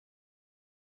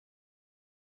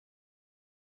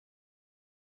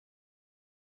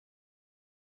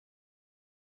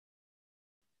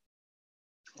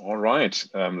All right,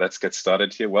 let's get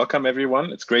started here. Welcome,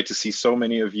 everyone. It's great to see so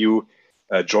many of you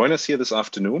join us here this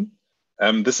afternoon.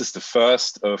 This is the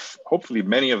first of hopefully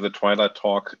many of the Twilight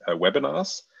Talk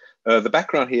webinars. The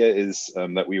background here is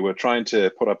that we were trying to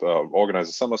put up, organize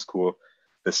a summer school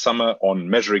this summer on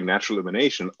measuring natural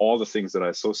illumination, all the things that are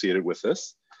associated with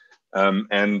this.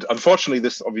 And unfortunately,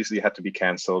 this obviously had to be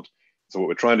canceled. So what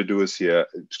we're trying to do is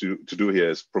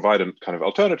is provide a kind of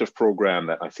alternative program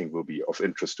that I think will be of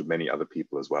interest to many other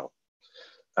people as well.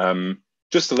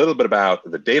 Just a little bit about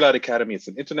the Daylight Academy. It's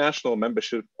an international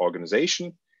membership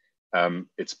organization.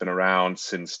 It's been around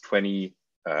since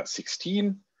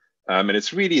 2016. And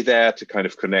it's really there to kind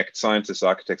of connect scientists,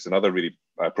 architects, and other really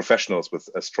professionals with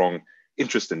a strong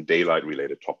interest in daylight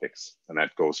related topics. And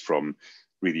that goes from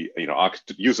really,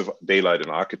 use of daylight in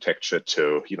architecture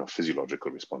to,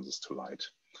 physiological responses to light.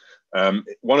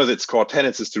 One of its core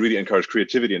tenets is to really encourage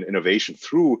creativity and innovation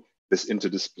through this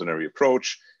interdisciplinary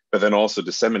approach, but then also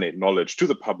disseminate knowledge to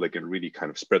the public and really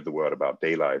kind of spread the word about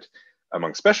daylight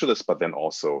among specialists, but then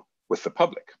also with the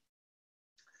public.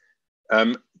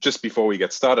 Just before we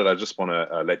get started, I just want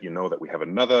to let you know that we have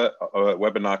another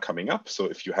webinar coming up. So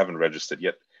if you haven't registered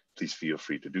yet, please feel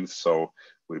free to do so.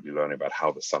 We'll be learning about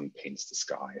how the sun paints the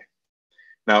sky.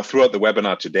 Now, throughout the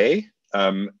webinar today,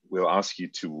 we'll ask you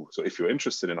to, so if you're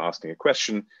interested in asking a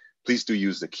question, please do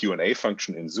use the Q&A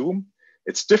function in Zoom.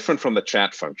 It's different from the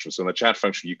chat function. So in the chat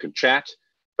function, you can chat,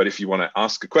 but if you want to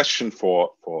ask a question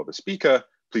for the speaker,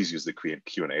 please use the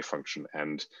Q&A function.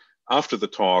 And after the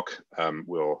talk,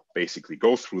 we'll basically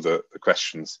go through the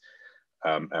questions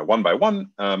one by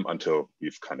one until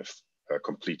we've kind of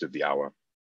completed the hour.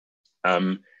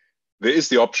 There is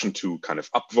the option to kind of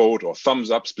upvote or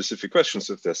thumbs up specific questions.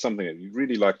 If there's something that you'd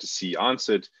really like to see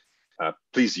answered,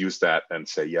 please use that and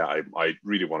say, yeah, I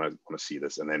really want to see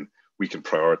this. And then we can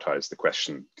prioritize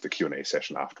the Q&A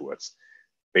session afterwards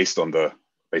based on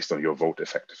your vote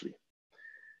effectively.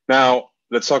 Now,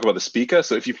 let's talk about the speaker.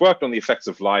 So if you've worked on the effects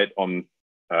of light on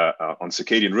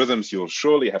circadian rhythms, you'll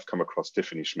surely have come across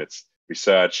Tiffany Schmidt's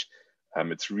research.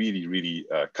 It's really, really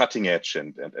cutting edge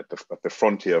and at the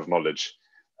frontier of knowledge.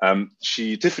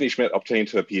 Tiffany Schmidt obtained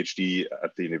her PhD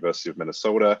at the University of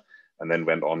Minnesota and then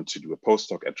went on to do a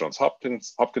postdoc at Johns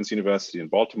Hopkins University in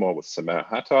Baltimore with Samir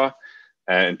Hattar.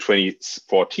 And in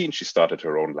 2014, she started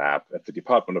her own lab at the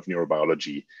Department of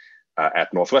Neurobiology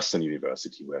at Northwestern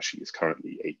University, where she is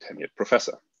currently a tenured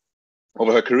professor.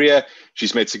 Over her career,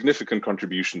 she's made significant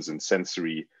contributions in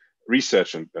sensory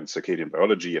research and circadian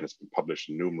biology, and has been published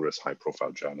in numerous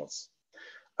high-profile journals.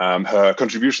 Her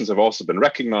contributions have also been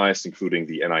recognized, including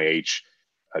the NIH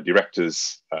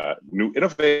Director's New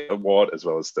Innovator Award, as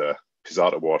well as the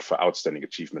Pizarro Award for Outstanding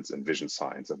Achievements in Vision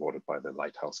Science, awarded by the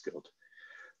Lighthouse Guild.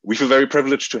 We feel very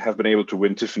privileged to have been able to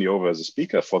win Tiffany over as a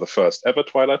speaker for the first ever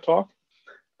Twilight Talk.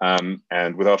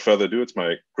 And without further ado, it's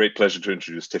my great pleasure to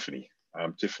introduce Tiffany.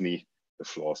 Tiffany, the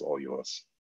floor is all yours.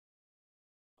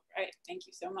 Right, thank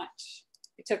you so much.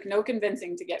 It took no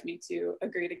convincing to get me to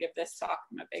agree to give this talk.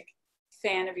 I'm a big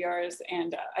fan of yours,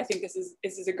 and I think this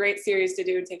is a great series to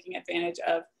do, taking advantage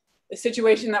of the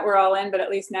situation that we're all in, but at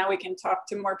least now we can talk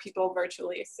to more people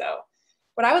virtually. So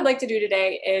what I would like to do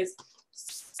today is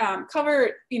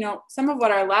cover some of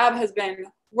what our lab has been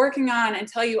working on, and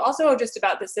tell you also just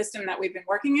about the system that we've been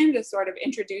working in, to sort of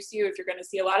introduce you, if you're going to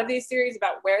see a lot of these series,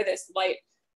 about where this light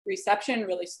reception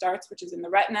really starts, which is in the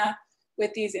retina,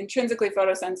 with these intrinsically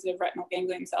photosensitive retinal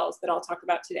ganglion cells that I'll talk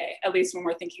about today, at least when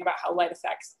we're thinking about how light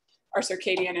affects our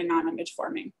circadian and non-image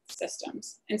forming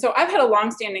systems. And so I've had a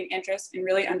longstanding interest in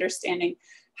really understanding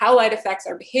how light affects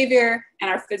our behavior and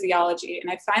our physiology. And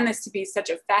I find this to be such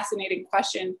a fascinating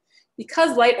question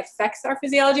because light affects our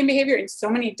physiology and behavior in so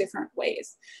many different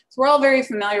ways. So we're all very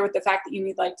familiar with the fact that you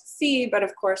need light to see, but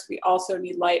of course we also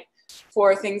need light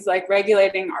for things like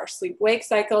regulating our sleep-wake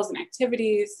cycles and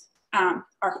activities, our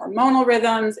hormonal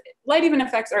rhythms. Light even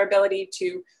affects our ability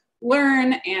to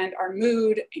learn and our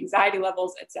mood, anxiety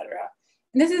levels, etc.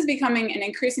 And this is becoming an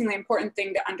increasingly important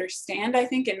thing to understand, I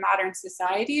think, in modern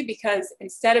society, because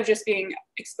instead of just being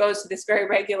exposed to this very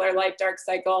regular light-dark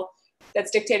cycle that's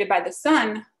dictated by the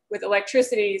sun, with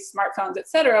electricity, smartphones,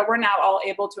 etc., we're now all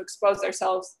able to expose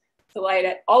ourselves to light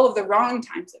at all of the wrong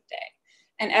times of day.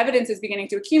 And evidence is beginning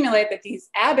to accumulate that these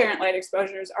aberrant light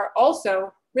exposures are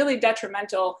also really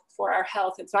detrimental for our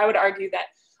health. And so I would argue that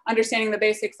understanding the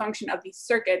basic function of these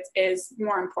circuits is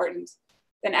more important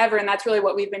than ever. And that's really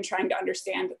what we've been trying to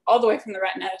understand all the way from the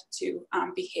retina to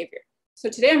behavior. So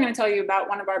today I'm going to tell you about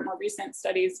one of our more recent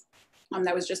studies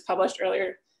that was just published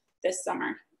earlier this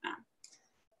summer.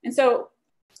 And so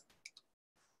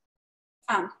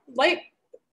light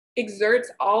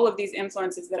exerts all of these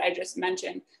influences that I just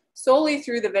mentioned solely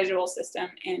through the visual system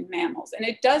in mammals. And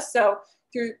it does so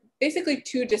through basically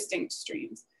two distinct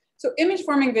streams. So image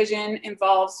forming vision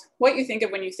involves what you think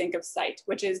of when you think of sight,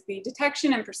 which is the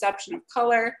detection and perception of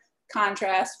color,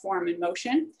 contrast, form, and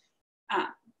motion.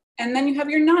 And then you have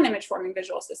your non-image forming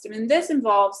visual system. And this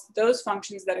involves those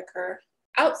functions that occur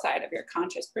outside of your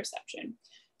conscious perception.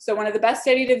 So one of the best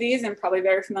studied of these, and probably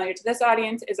very familiar to this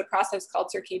audience, is a process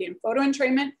called circadian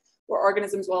photoentrainment, where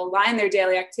organisms will align their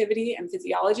daily activity and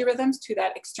physiology rhythms to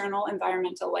that external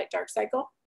environmental light-dark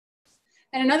cycle.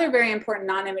 And another very important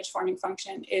non-image forming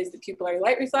function is the pupillary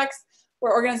light reflex,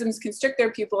 where organisms constrict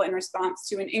their pupil in response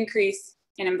to an increase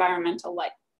in environmental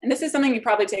light. And this is something you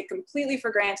probably take completely for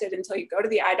granted until you go to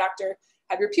the eye doctor,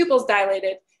 have your pupils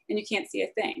dilated, and you can't see a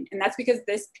thing. And that's because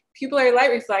this pupillary light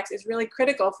reflex is really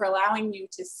critical for allowing you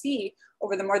to see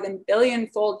over the more than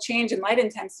billion-fold change in light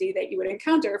intensity that you would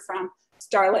encounter from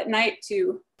starlit night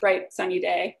to bright sunny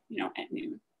day, at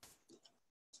noon.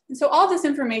 And so all this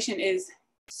information is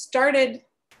started,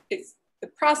 it's the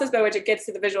process by which it gets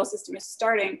to the visual system is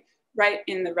starting right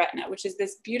in the retina, which is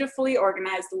this beautifully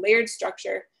organized layered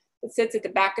structure that sits at the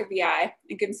back of the eye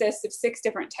and consists of 6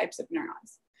 different types of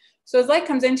neurons. So as light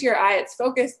comes into your eye, it's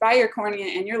focused by your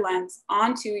cornea and your lens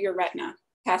onto your retina,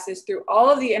 passes through all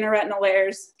of the inner retinal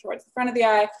layers towards the front of the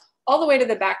eye, all the way to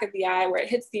the back of the eye where it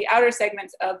hits the outer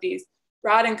segments of these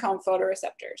rod and cone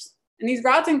photoreceptors. And these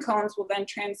rods and cones will then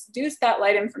transduce that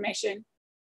light information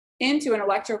into an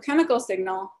electrochemical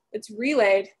signal that's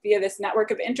relayed via this network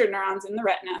of interneurons in the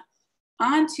retina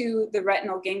onto the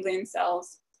retinal ganglion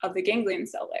cells of the ganglion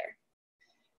cell layer.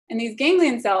 And these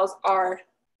ganglion cells are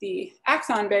the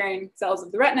axon-bearing cells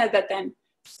of the retina that then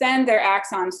send their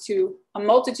axons to a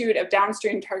multitude of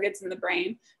downstream targets in the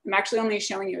brain. I'm actually only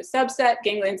showing you a subset.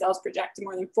 Ganglion cells project to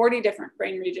more than 40 different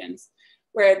brain regions,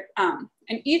 where, and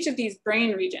each of these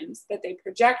brain regions that they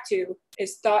project to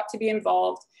is thought to be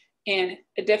involved in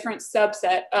a different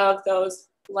subset of those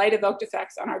light-evoked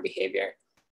effects on our behavior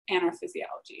and our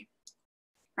physiology.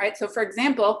 Right? So for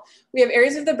example, we have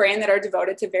areas of the brain that are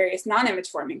devoted to various non-image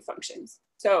forming functions.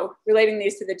 So relating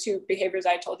these to the 2 behaviors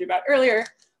I told you about earlier,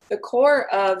 the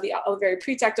core of the olivary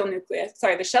pretectal nucleus,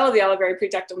 the shell of the olivary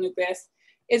pretectal nucleus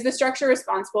is the structure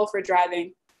responsible for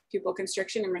driving pupil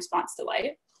constriction in response to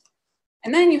light.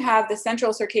 And then you have the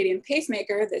central circadian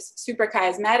pacemaker, this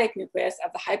suprachiasmatic nucleus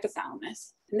of the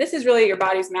hypothalamus. And this is really your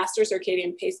body's master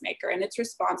circadian pacemaker, and it's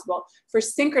responsible for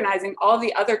synchronizing all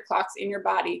the other clocks in your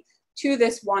body to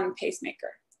this one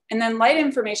pacemaker. And then light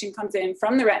information comes in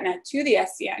from the retina to the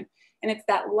SCN. And it's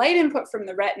that light input from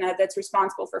the retina that's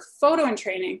responsible for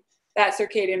photoentraining that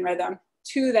circadian rhythm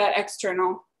to that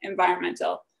external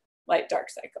environmental light-dark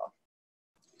cycle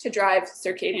to drive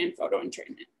circadian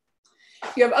photoentrainment.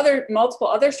 You have multiple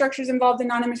other structures involved in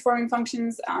non-image forming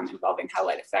functions involving how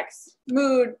light affects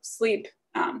mood, sleep,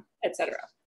 etc.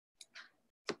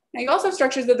 Now you also have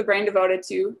structures of the brain devoted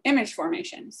to image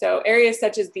formation. So areas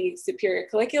such as the superior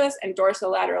colliculus and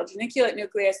dorsolateral geniculate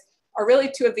nucleus are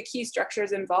really 2 of the key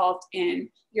structures involved in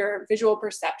your visual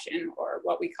perception, or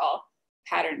what we call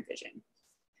pattern vision.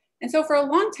 And so for a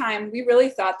long time, we really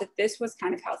thought that this was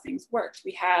kind of how things worked.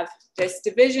 We have this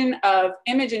division of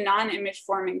image and non-image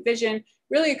forming vision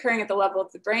really occurring at the level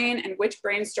of the brain and which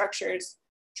brain structures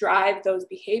drive those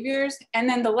behaviors, and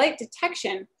then the light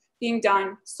detection being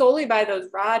done solely by those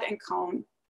rod and cone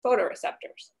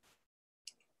photoreceptors.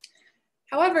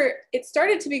 However, it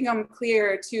started to become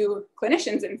clear to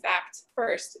clinicians, in fact,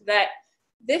 first, that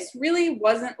this really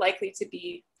wasn't likely to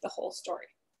be the whole story.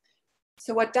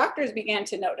 So what doctors began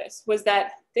to notice was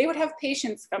that they would have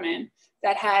patients come in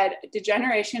that had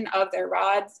degeneration of their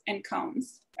rods and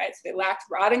cones, right? So they lacked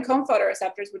rod and cone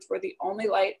photoreceptors, which were the only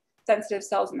light sensitive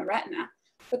cells in the retina.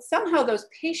 But somehow those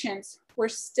patients were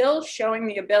still showing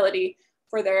the ability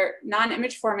for their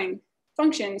non-image forming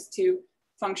functions to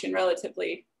function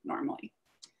relatively normally.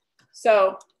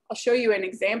 So I'll show you an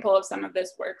example of some of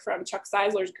this work from Chuck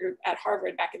Seisler's group at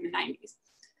Harvard back in the 90s.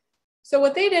 So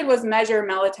what they did was measure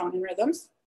melatonin rhythms.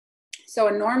 So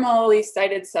a normally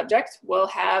sighted subject will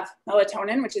have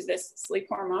melatonin, which is this sleep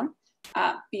hormone,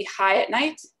 be high at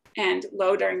night and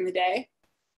low during the day.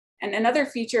 And another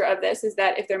feature of this is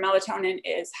that if their melatonin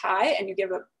is high and you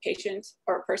give a patient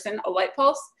or a person a light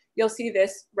pulse, you'll see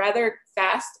this rather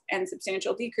fast and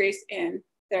substantial decrease in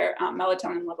their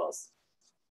melatonin levels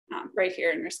right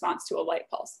here in response to a light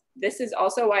pulse. This is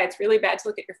also why it's really bad to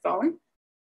look at your phone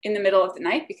in the middle of the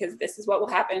night, because this is what will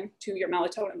happen to your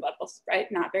melatonin levels,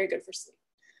 right? Not very good for sleep.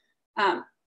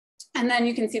 And then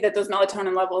you can see that those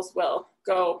melatonin levels will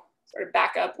go sort of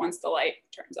back up once the light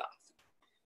turns off.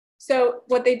 So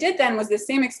what they did then was the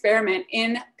same experiment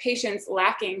in patients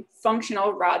lacking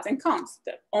functional rods and cones,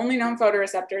 the only known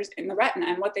photoreceptors in the retina.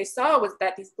 And what they saw was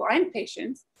that these blind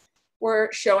patients were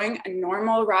showing a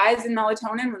normal rise in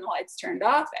melatonin when the lights turned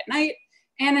off at night,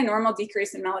 and a normal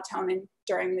decrease in melatonin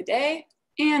during the day.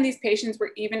 And these patients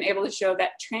were even able to show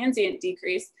that transient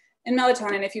decrease in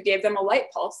melatonin if you gave them a light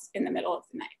pulse in the middle of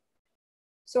the night.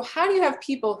 So how do you have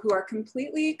people who are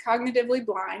completely cognitively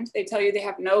blind? They tell you they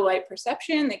have no light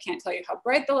perception. They can't tell you how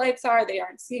bright the lights are. They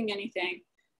aren't seeing anything.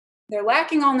 They're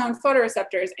lacking all known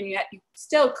photoreceptors, and yet you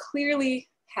still clearly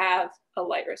have a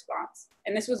light response.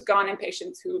 And this was gone in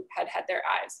patients who had had their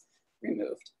eyes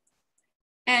removed.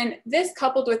 And this,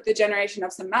 coupled with the generation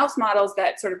of some mouse models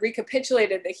that sort of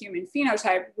recapitulated the human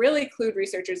phenotype, really clued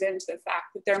researchers into the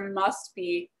fact that there must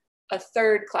be a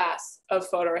third class of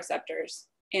photoreceptors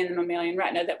in the mammalian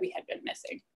retina that we had been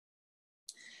missing.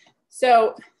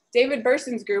 So David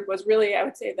Burson's group was really, I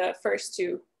would say, the first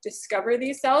to discover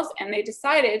these cells, and they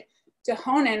decided to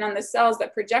hone in on the cells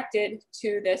that projected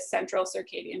to this central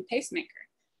circadian pacemaker.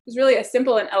 It was really a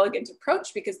simple and elegant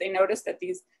approach because they noticed that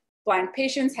these blind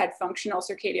patients had functional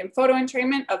circadian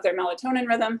photoentrainment of their melatonin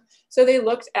rhythm. So they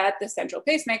looked at the central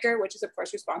pacemaker, which is of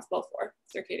course responsible for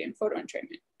circadian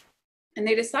photoentrainment. And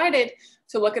they decided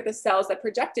to look at the cells that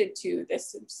projected to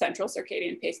this central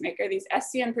circadian pacemaker, these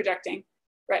SCN projecting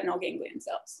retinal ganglion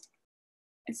cells.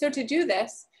 And so to do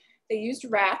this, they used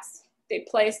rats. They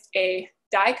placed a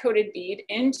dye-coated bead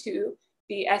into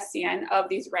the SCN of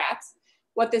these rats.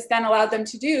 What this then allowed them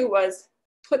to do was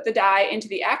put the dye into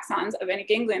the axons of any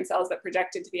ganglion cells that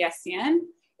projected to the SCN.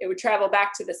 It would travel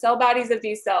back to the cell bodies of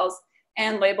these cells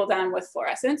and label them with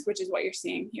fluorescence, which is what you're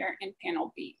seeing here in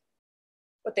panel B.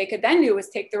 What they could then do was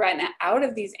take the retina out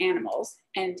of these animals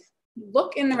and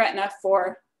look in the retina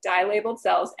for dye-labeled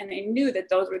cells, and they knew that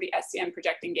those were the SCN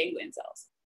projecting ganglion cells.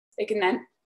 They can then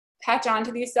patch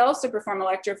onto these cells to perform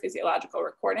electrophysiological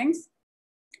recordings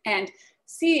and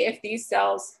see if these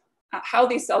cells, how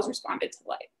these cells responded to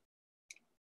light.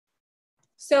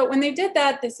 So when they did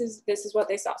that, this is what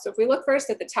they saw. So if we look first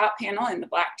at the top panel in the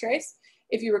black trace,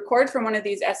 if you record from one of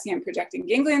these SCN projecting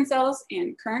ganglion cells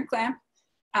in current clamp,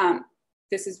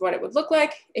 this is what it would look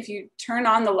like. If you turn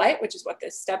on the light, which is what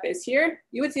this step is here,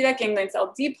 you would see that ganglion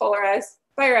cell depolarize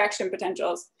by reaction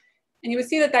potentials. And you would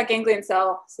see that that ganglion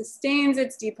cell sustains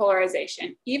its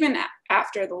depolarization even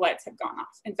after the lights have gone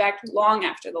off. In fact, long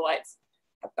after the lights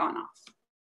have gone off.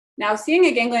 Now, seeing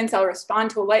a ganglion cell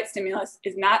respond to a light stimulus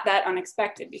is not that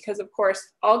unexpected because, of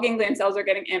course, all ganglion cells are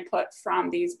getting input from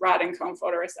these rod and cone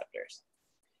photoreceptors.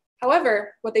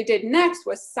 However, what they did next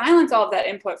was silence all of that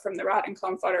input from the rod and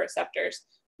cone photoreceptors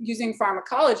using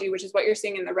pharmacology, which is what you're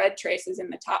seeing in the red traces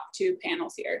in the top two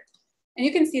panels here. And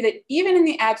you can see that even in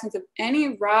the absence of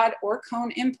any rod or cone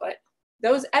input,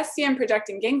 those SCN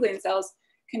projecting ganglion cells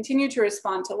continue to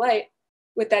respond to light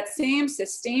with that same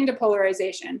sustained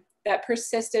depolarization that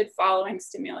persisted following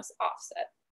stimulus offset,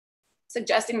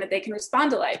 suggesting that they can respond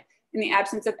to light in the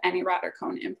absence of any rod or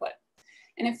cone input.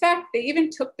 And in fact, they even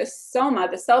took the soma,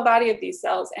 the cell body of these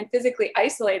cells, and physically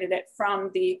isolated it from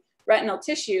the retinal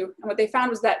tissue. And what they found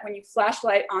was that when you flash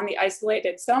light on the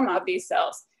isolated soma of these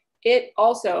cells, it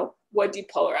also would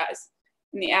depolarize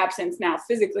in the absence now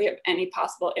physically of any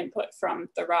possible input from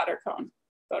the rod or cone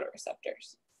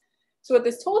photoreceptors. So what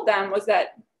this told them was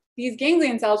that these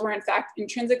ganglion cells were in fact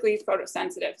intrinsically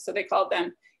photosensitive. So they called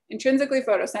them intrinsically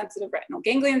photosensitive retinal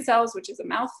ganglion cells, which is a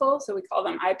mouthful. So we call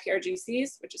them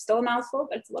ipRGCs, which is still a mouthful,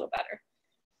 but it's a little better.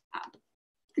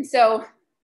 And so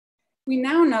we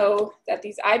now know that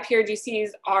these ipRGCs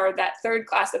are that third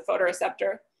class of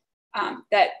photoreceptor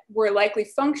that were likely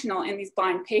functional in these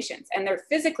blind patients. And they're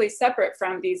physically separate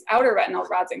from these outer retinal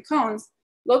rods and cones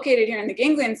located here in the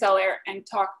ganglion cell layer and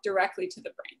talk directly to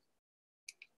the brain.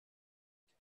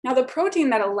 Now, the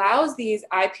protein that allows these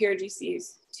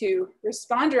ipRGCs to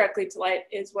respond directly to light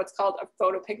is what's called a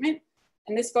photopigment.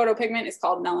 And this photopigment is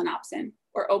called melanopsin,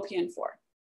 or OPN4.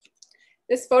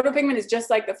 This photopigment is just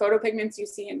like the photopigments you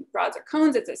see in rods or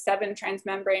cones. It's a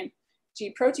 7-transmembrane G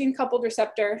protein coupled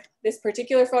receptor. This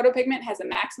particular photopigment has a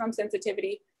maximum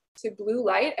sensitivity to blue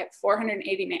light at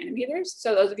 480 nanometers.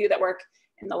 So those of you that work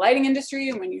in the lighting industry,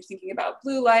 and when you're thinking about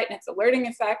blue light and its alerting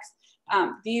effects,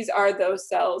 these are those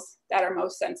cells that are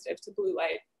most sensitive to blue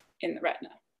light in the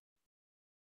retina.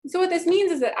 So what this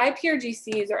means is that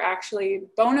ipRGCs are actually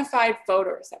bona fide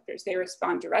photoreceptors. They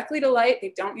respond directly to light.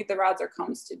 They don't need the rods or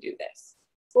cones to do this.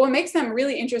 But what makes them a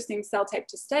really interesting cell type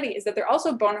to study is that they're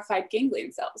also bona fide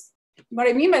ganglion cells. What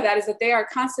I mean by that is that they are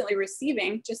constantly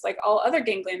receiving, just like all other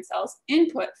ganglion cells,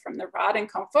 input from the rod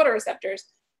and cone photoreceptors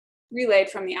relayed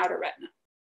from the outer retina.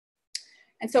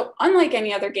 And so unlike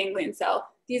any other ganglion cell,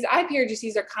 these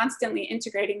ipRGCs are constantly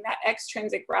integrating that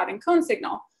extrinsic rod and cone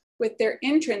signal with their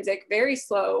intrinsic, very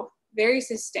slow, very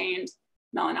sustained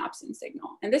melanopsin signal.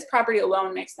 And this property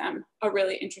alone makes them a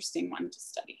really interesting one to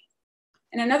study.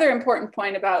 And another important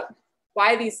point about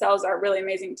why these cells are really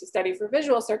amazing to study for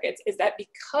visual circuits is that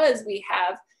because we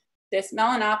have this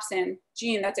melanopsin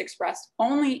gene that's expressed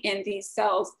only in these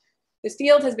cells, this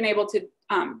field has been able to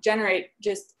generate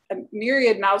just a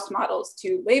myriad mouse models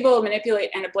to label, manipulate,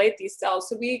 and ablate these cells.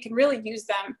 So we can really use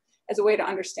them as a way to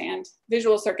understand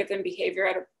visual circuits and behavior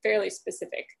at a fairly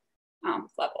specific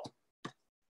level.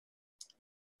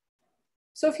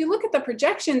 So if you look at the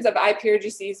projections of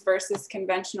ipRGCs versus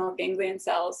conventional ganglion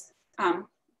cells,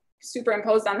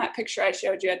 superimposed on that picture I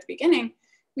showed you at the beginning,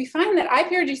 we find that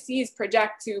ipRGCs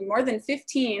project to more than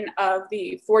 15 of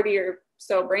the 40 or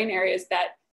so brain areas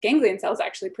that ganglion cells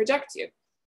actually project to.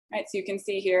 Right, so you can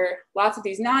see here lots of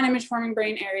these non-image forming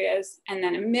brain areas, and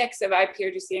then a mix of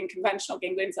ipRGC and conventional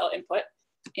ganglion cell input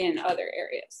in other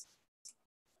areas.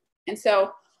 And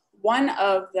so one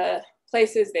of the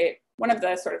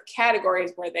sort of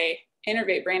categories where they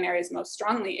innervate brain areas most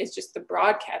strongly is just the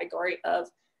broad category of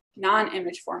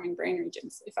non-image forming brain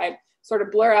regions. If I sort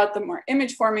of blur out the more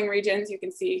image forming regions, you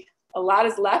can see a lot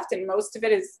is left and most of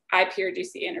it is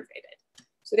ipRGC innervated.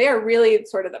 So they are really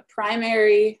sort of the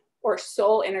primary or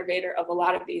sole innervator of a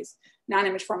lot of these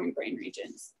non-image forming brain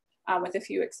regions, with a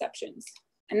few exceptions.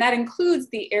 And that includes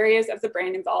the areas of the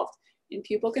brain involved in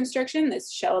pupil constriction,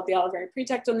 this shell of the olivary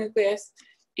pretectal nucleus,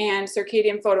 and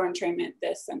circadian photoentrainment,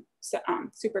 this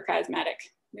suprachiasmatic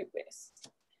nucleus.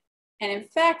 And in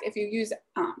fact, if you use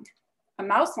a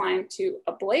mouse line to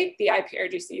ablate the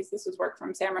ipRGCs, this was work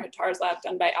from Samra Hattar's lab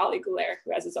done by Ali Guler,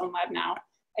 who has his own lab now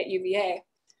at UVA.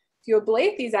 If you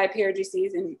ablate these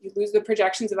ipRGCs and you lose the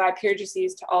projections of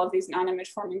ipRGCs to all of these non-image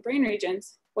forming brain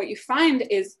regions, what you find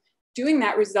is doing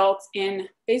that results in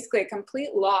basically a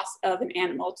complete loss of an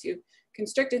animal to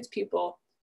constrict its pupil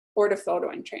or to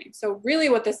photoentrain. So really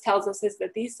what this tells us is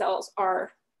that these cells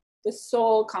are the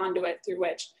sole conduit through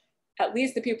which at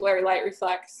least the pupillary light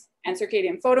reflex and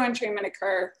circadian photoentrainment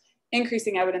occur.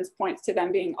 Increasing evidence points to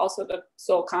them being also the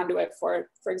sole conduit for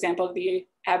example, the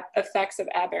effects of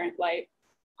aberrant light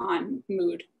on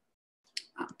mood,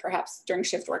 perhaps during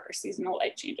shift work or seasonal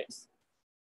light changes.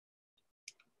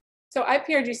 So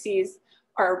ipRGCs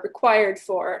are required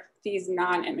for these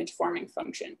non-image forming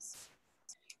functions.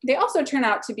 They also turn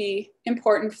out to be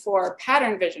important for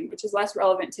pattern vision, which is less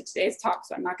relevant to today's talk,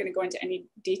 so I'm not going to go into any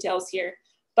details here.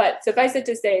 But suffice it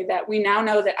to say that we now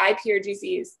know that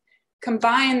ipRGCs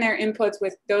combine their inputs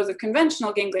with those of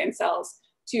conventional ganglion cells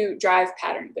to drive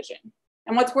pattern vision.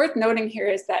 And what's worth noting here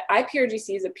is that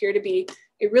ipRGCs appear to be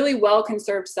a really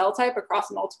well-conserved cell type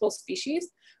across multiple species,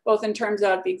 both in terms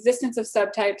of the existence of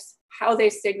subtypes, how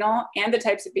they signal, and the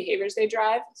types of behaviors they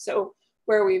drive. So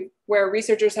where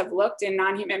researchers have looked in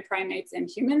non-human primates and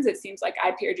humans, it seems like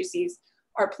ipRGCs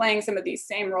are playing some of these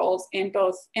same roles in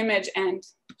both image and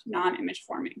non-image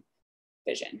forming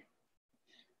vision.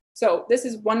 So this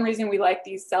is one reason we like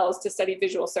these cells to study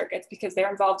visual circuits, because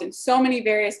they're involved in so many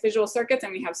various visual circuits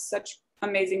and we have such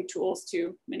amazing tools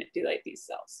to manipulate these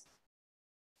cells.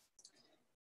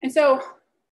 And so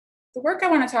the work I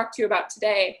want to talk to you about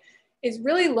today is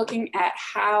really looking at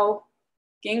how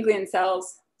ganglion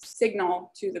cells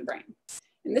signal to the brain.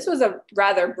 And this was a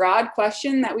rather broad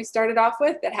question that we started off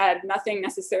with that had nothing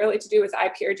necessarily to do with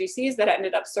ipRGCs that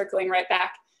ended up circling right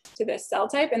back to this cell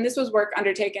type. And this was work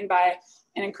undertaken by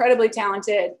an incredibly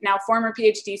talented, now former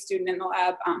PhD student in the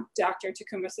lab, Dr.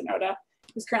 Takuma Sonoda,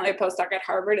 who's currently a postdoc at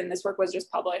Harvard. And this work was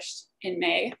just published in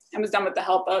May and was done with the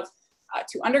help of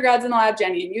 2 undergrads in the lab,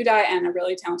 Jenny and Udai, and a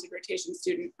really talented rotation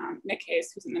student, Nick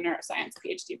Hayes, who's in the neuroscience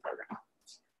PhD program.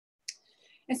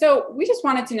 And so we just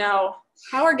wanted to know,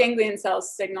 how are ganglion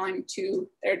cells signaling to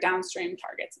their downstream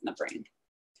targets in the brain?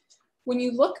 When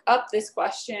you look up this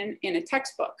question in a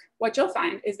textbook, what you'll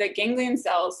find is that ganglion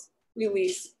cells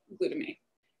release glutamate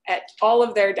at all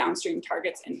of their downstream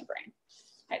targets in the brain.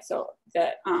 Right, so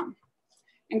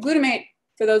and glutamate,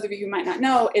 for those of you who might not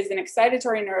know, is an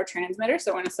excitatory neurotransmitter.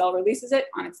 So when a cell releases it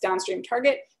on its downstream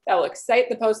target, that will excite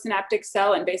the postsynaptic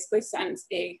cell and basically sends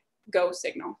a go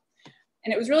signal.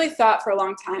 And it was really thought for a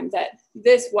long time that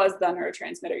this was the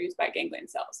neurotransmitter used by ganglion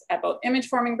cells at both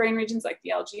image-forming brain regions like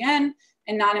the LGN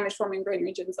and non-image forming brain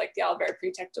regions like the olivary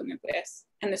pretectal nucleus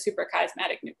and the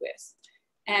suprachiasmatic nucleus.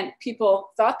 And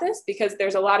people thought this because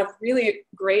there's a lot of really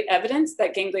great evidence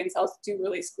that ganglion cells do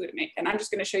release glutamate. And I'm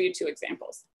just going to show you 2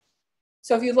 examples.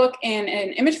 So if you look in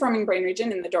an image-forming brain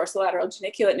region in the dorsolateral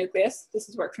geniculate nucleus, this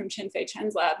is work from Chin-Fei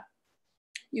Chen's lab,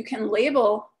 you can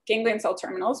label ganglion cell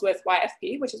terminals with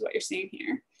YFP, which is what you're seeing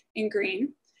here in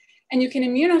green. And you can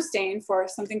immunostain for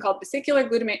something called vesicular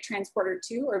glutamate transporter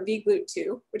 2, or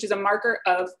VGLUT2, which is a marker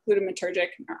of glutamatergic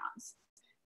neurons.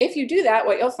 If you do that,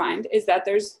 what you'll find is that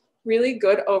there's really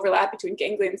good overlap between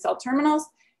ganglion cell terminals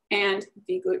and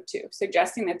VGLUT2,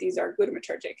 suggesting that these are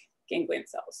glutamatergic ganglion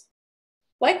cells.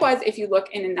 Likewise, if you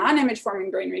look in a non-image forming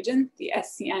brain region, the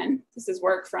SCN, this is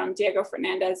work from Diego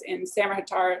Fernandez in Samer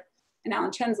Hattar and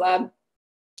Alan Chen's lab,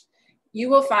 you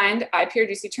will find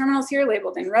ipRGC terminals here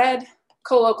labeled in red,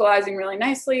 co-localizing really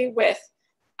nicely with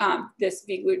this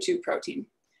VGLUT2 protein.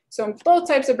 So in both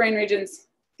types of brain regions,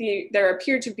 there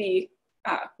appear to be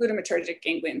glutamatergic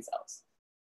ganglion cells.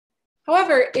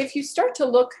 However, if you start to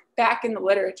look back in the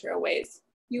literature a ways,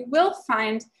 you will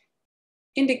find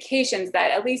indications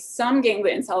that at least some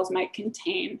ganglion cells might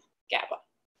contain GABA.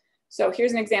 So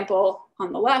here's an example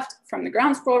on the left from the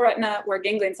ground squirrel retina where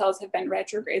ganglion cells have been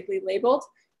retrogradely labeled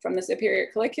from the superior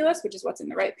colliculus, which is what's in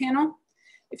the right panel.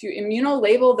 If you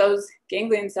immunolabel those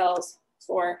ganglion cells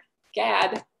for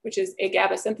GAD, which is a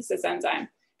GABA synthesis enzyme,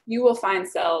 you will find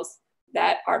cells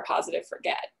that are positive for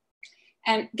GAD.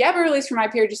 And GABA release from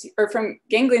ipRGC or from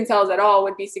ganglion cells at all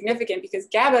would be significant because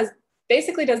GABA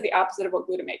basically does the opposite of what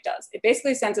glutamate does. It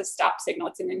basically sends a stop signal.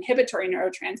 It's an inhibitory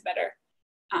neurotransmitter.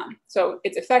 So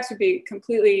its effects would be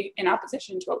completely in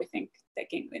opposition to what we think that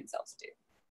ganglion cells do.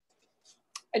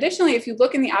 Additionally, if you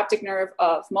look in the optic nerve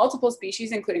of multiple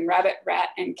species, including rabbit, rat,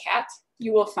 and cat,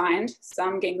 you will find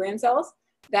some ganglion cells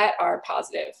that are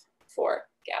positive for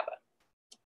GABA.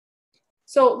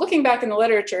 So looking back in the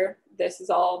literature, this is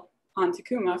all on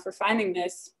Takuma for finding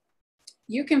this,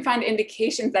 you can find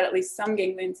indications that at least some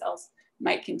ganglion cells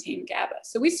might contain GABA.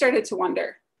 So we started to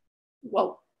wonder,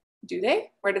 well, do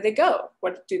they? Where do they go?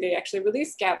 What do they actually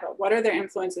release GABA? What are their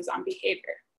influences on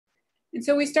behavior? And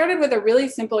so we started with a really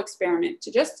simple experiment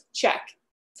to just check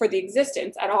for the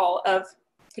existence at all of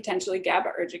potentially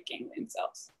GABAergic ganglion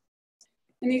cells.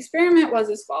 And the experiment was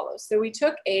as follows. So we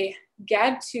took a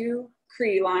GAD2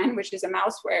 Cre line, which is a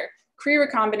mouse where Cre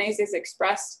recombinase is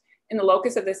expressed in the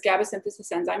locus of this GABA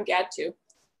synthesis enzyme, GAD2.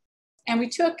 And we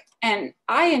took and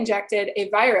I injected a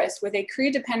virus with a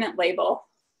Cre-dependent label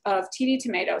of TD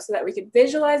tomato so that we could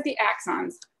visualize the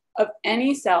axons of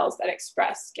any cells that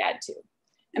express GAD2.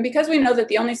 And because we know that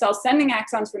the only cells sending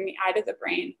axons from the eye to the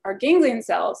brain are ganglion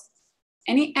cells,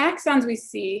 any axons we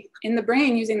see in the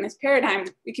brain using this paradigm,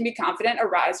 we can be confident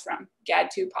arise from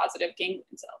GAD2 positive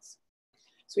ganglion cells.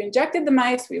 So we injected the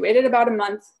mice, we waited about a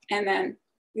month, and then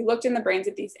we looked in the brains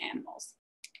of these animals.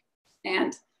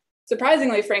 And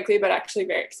surprisingly, frankly, but actually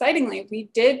very excitingly, we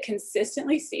did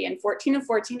consistently see in 14 of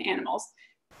 14 animals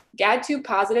GAD2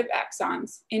 positive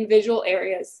axons in visual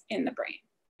areas in the brain.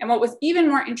 And what was even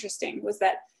more interesting was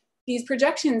that these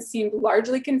projections seemed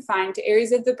largely confined to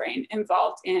areas of the brain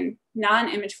involved in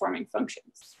non-image forming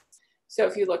functions. So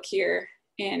if you look here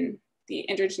in the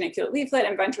intergeniculate leaflet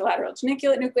and ventrolateral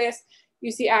geniculate nucleus,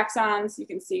 you see axons. You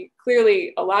can see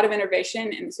clearly a lot of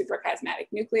innervation in the suprachiasmatic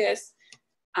nucleus.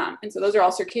 And so those are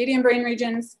all circadian brain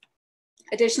regions.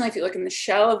 Additionally, if you look in the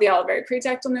shell of the olivary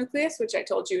pretectal nucleus, which I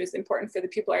told you is important for the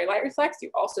pupillary light reflex,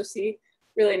 you also see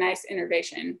really nice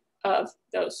innervation of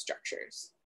those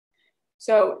structures.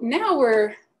 So now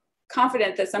we're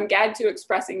confident that some GAD2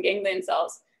 expressing ganglion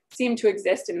cells seem to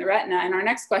exist in the retina. And our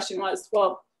next question was,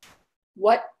 well,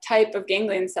 what type of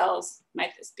ganglion cells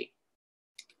might this be?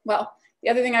 Well, the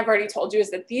other thing I've already told you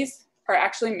is that these are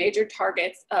actually major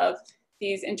targets of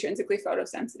these intrinsically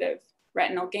photosensitive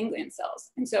retinal ganglion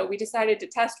cells. And so we decided to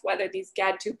test whether these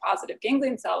GAD2 positive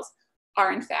ganglion cells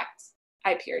are in fact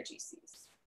ipRGCs.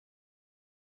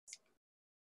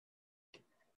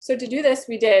 So to do this,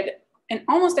 we did an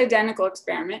almost identical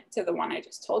experiment to the one I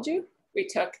just told you. We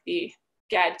took the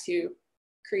GAD2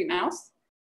 Cre mouse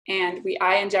and we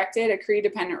eye injected a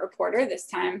Cre-dependent reporter, this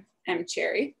time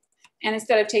M-cherry. And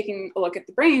instead of taking a look at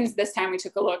the brains, this time we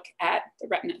took a look at the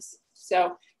retinas.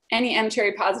 So any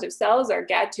M-cherry positive cells are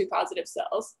GAD2 positive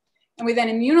cells. And we then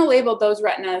immunolabeled those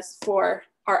retinas for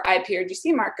our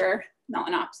ipRGC marker,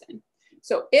 melanopsin.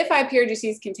 So if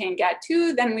ipRGCs contain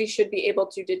GAD2, then we should be able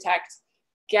to detect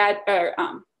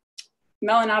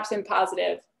melanopsin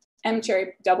positive,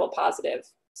 M-cherry double positive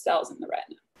cells in the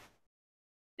retina.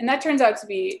 And that turns out to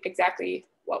be exactly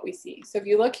what we see. So if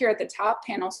you look here at the top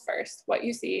panels first, what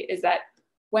you see is that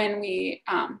when we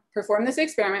perform this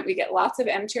experiment, we get lots of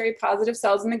M-cherry positive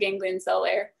cells in the ganglion cell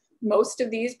layer. Most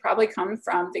of these probably come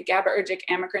from the GABAergic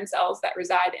amacrine cells that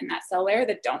reside in that cell layer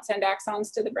that don't send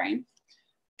axons to the brain.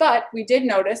 But we did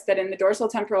notice that in the dorsal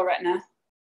temporal retina,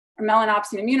 our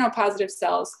melanopsin immunopositive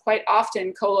cells quite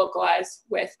often co-localize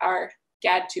with our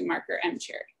GAD2 marker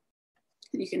M-cherry.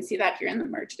 You can see that here in the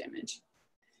merged image.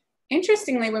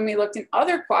 Interestingly, when we looked in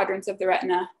other quadrants of the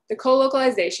retina, the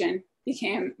co-localization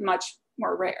became much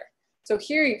more rare. So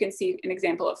here you can see an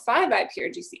example of 5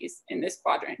 ipRGCs in this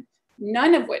quadrant,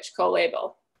 none of which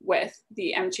co-label with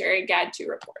the mCherry GAD2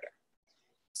 reporter.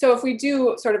 So if we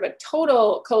do sort of a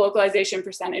total co-localization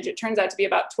percentage, it turns out to be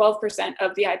about 12%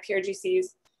 of the ipRGCs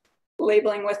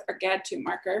labeling with our GAD2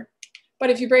 marker. But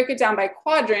if you break it down by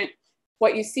quadrant,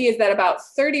 what you see is that about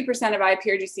 30% of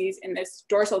ipRGCs in this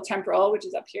dorsal temporal, which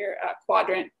is up here,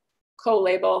 quadrant,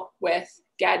 co-label with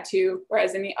GAD2,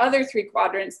 whereas in the other 3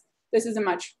 quadrants, this is a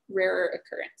much rarer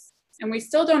occurrence. And we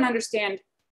still don't understand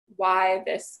why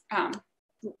this,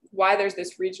 why there's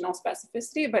this regional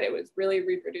specificity, but it was really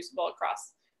reproducible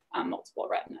across multiple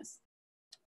retinas.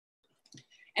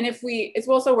 And if we, it's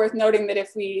also worth noting that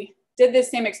if we did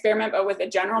this same experiment, but with a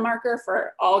general marker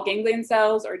for all ganglion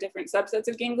cells or different subsets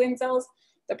of ganglion cells,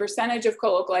 the percentage of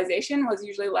co-localization was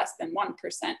usually less than 1%.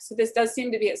 So this does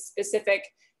seem to be a specific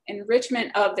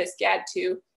enrichment of this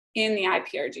GAD2 in the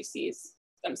ipRGCs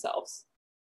themselves.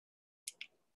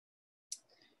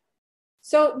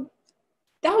 So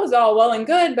that was all well and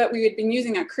good, but we had been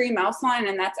using a Cree mouse line,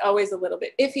 and that's always a little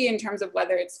bit iffy in terms of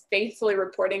whether it's faithfully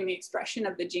reporting the expression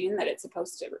of the gene that it's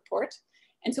supposed to report.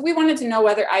 And so we wanted to know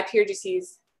whether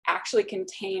ipRGCs actually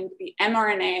contained the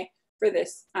mRNA for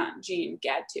this gene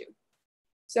GAD2.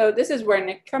 So this is where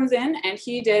Nick comes in, and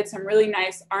he did some really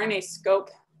nice RNA scope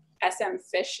SM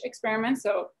fish experiments,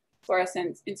 so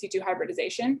fluorescent in situ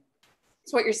hybridization.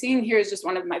 So what you're seeing here is just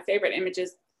one of my favorite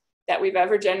images that we've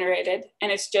ever generated,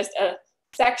 and it's just a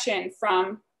section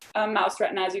from a mouse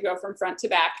retina as you go from front to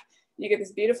back. You get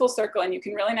this beautiful circle, and you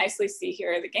can really nicely see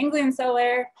here the ganglion cell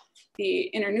layer,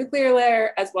 the internuclear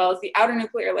layer, as well as the outer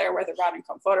nuclear layer where the rod and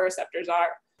cone photoreceptors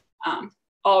are,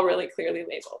 all really clearly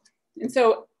labeled. And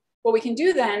so what we can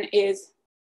do then is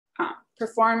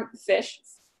perform FISH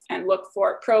and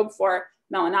probe for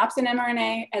melanopsin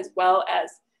mRNA as well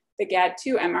as the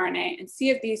GAD2 mRNA and see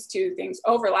if these 2 things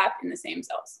overlap in the same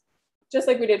cells, just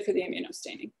like we did for the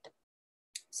immunostaining.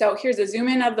 So here's a zoom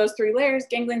in of those 3 layers: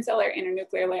 ganglion cell layer,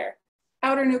 internuclear layer,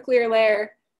 outer nuclear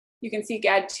layer. You can see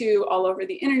GAD2 all over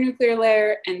the internuclear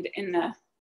layer and in the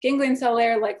ganglion cell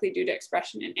layer, likely due to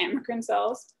expression in amacrine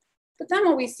cells. But then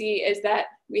what we see is that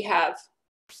we have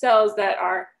cells that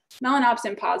are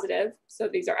melanopsin positive, so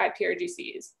these are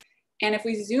ipRGCs. And if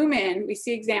we zoom in, we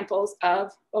see examples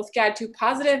of both GAD2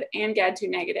 positive and GAD2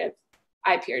 negative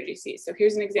ipRGCs. So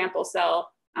here's an example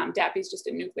cell, DAPI is just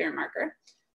a nuclear marker.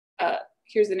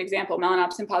 Here's an example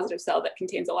melanopsin positive cell that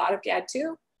contains a lot of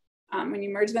GAD2. When you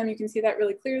merge them, you can see that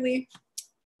really clearly.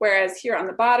 Whereas here on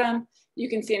the bottom, you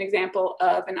can see an example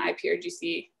of an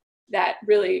ipRGC that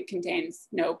really contains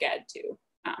no GAD2.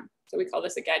 So we call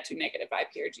this a GAD2 negative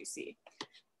ipRGC.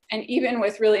 And even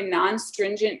with really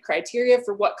non-stringent criteria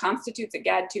for what constitutes a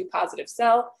GAD2 positive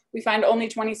cell, we find only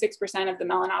 26% of the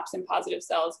melanopsin positive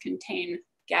cells contain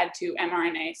GAD2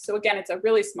 mRNA. So again, it's a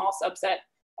really small subset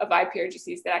of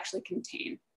ipRGCs that actually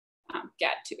contain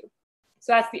GAD2.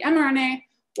 So that's the mRNA.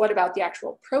 What about the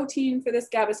actual protein for this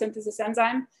GABA synthesis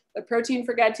enzyme? The protein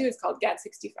for GAD2 is called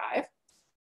GAD65.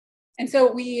 And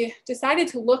so we decided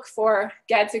to look for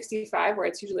GAD65 where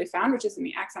it's usually found, which is in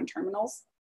the axon terminals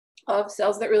of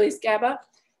cells that release GABA.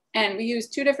 And we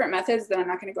used 2 different methods that I'm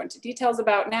not going to go into details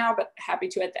about now, but happy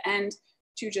to at the end,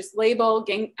 to just label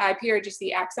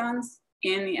ipRGC axons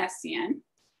in the SCN.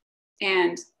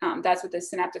 And that's what the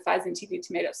synaptifies and TV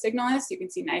tomato signal is. You can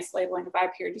see nice labeling of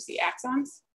ipRGC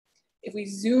axons. If we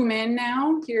zoom in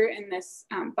now here in this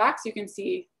box, you can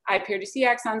see ipRGC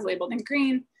axons labeled in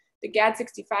green, the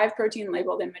GAD65 protein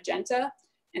labeled in magenta,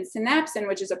 and synapsin,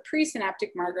 which is a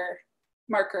presynaptic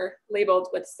marker labeled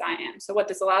with cyan. So what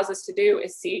this allows us to do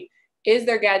is see, is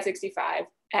there GAD65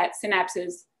 at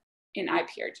synapses in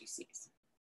ipRGCs?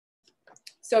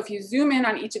 So if you zoom in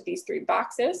on each of these 3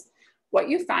 boxes, what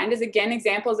you find is again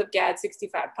examples of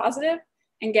GAD65 positive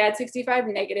and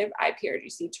GAD65 negative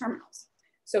ipRGC terminals.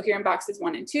 So here in boxes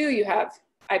 1 and 2, you have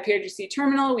ipRGC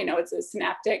terminal. We know it's a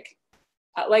synaptic,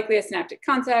 likely a synaptic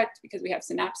contact because we have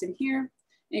synapsin here. And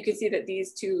you can see that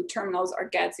these 2 terminals are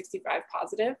GAD65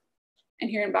 positive. And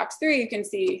here in box 3, you can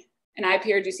see an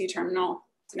ipRGC terminal,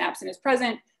 synapsin is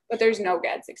present, but there's no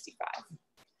GAD65.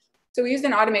 So we used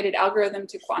an automated algorithm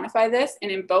to quantify this.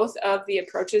 And in both of the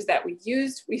approaches that we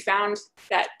used, we found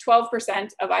that 12%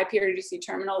 of ipRGC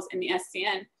terminals in the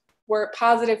SCN were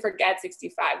positive for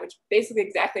GAD65, which basically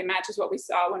exactly matches what we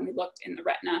saw when we looked in the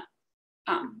retina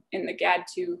in the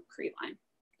GAD2 Cree line.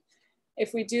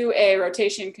 If we do a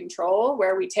rotation control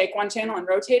where we take one channel and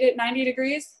rotate it 90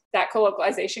 degrees, that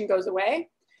colocalization goes away.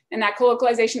 And that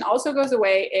colocalization also goes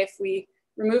away if we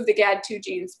remove the GAD2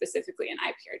 gene specifically in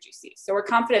ipRGC. So we're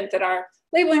confident that our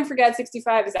labeling for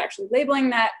GAD65 is actually labeling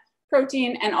that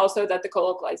protein, and also that the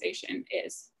colocalization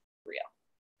is real.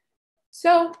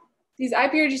 So these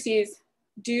ipRGCs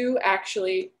do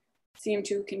actually seem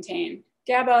to contain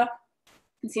GABA.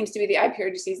 It seems to be the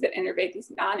ipRGCs that innervate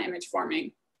these non-image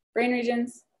forming brain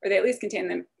regions, or they at least contain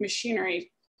the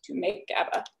machinery to make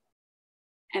GABA.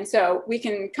 And so we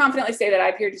can confidently say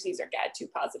that ipRGCs are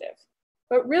GAD2 positive.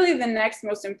 But really the next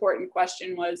most important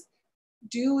question was,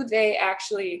 do they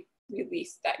actually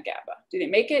release that GABA? Do they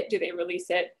make it? Do they release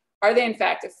it? Are they in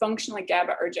fact a functionally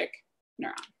GABAergic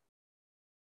neuron?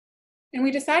 And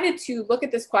we decided to look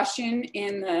at this question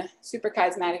in the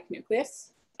suprachiasmatic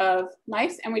nucleus of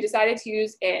mice, and we decided to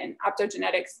use an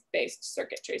optogenetics-based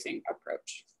circuit tracing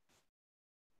approach.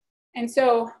 And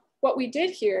so what we did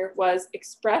here was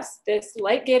express this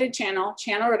light-gated channel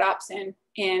rhodopsin,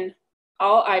 in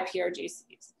all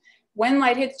ipRGCs. When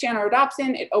light hits channel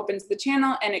rhodopsin, it opens the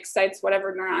channel and excites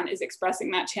whatever neuron is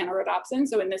expressing that channel rhodopsin.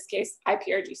 So in this case,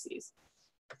 ipRGCs.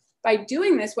 By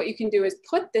doing this, what you can do is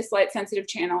put this light-sensitive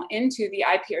channel into the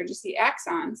ipRGC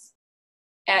axons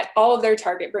at all of their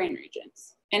target brain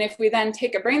regions. And if we then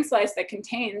take a brain slice that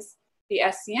contains the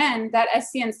SCN, that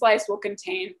SCN slice will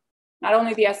contain not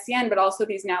only the SCN, but also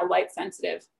these now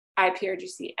light-sensitive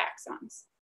ipRGC axons.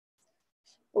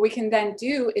 What we can then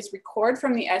do is record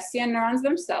from the SCN neurons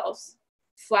themselves,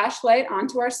 flash light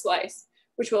onto our slice,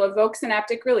 which will evoke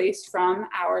synaptic release from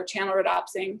our channel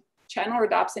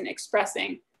rhodopsin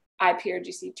expressing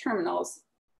ipRGC terminals.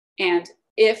 And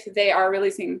if they are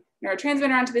releasing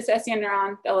neurotransmitter onto this SCN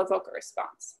neuron, they'll evoke a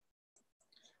response.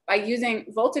 By using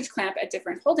voltage clamp at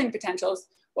different holding potentials,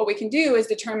 what we can do is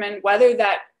determine whether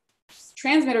that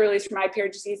transmitter release from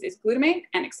ipRGCs is glutamate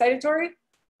and excitatory,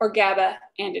 or GABA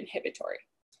and inhibitory.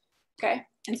 Okay,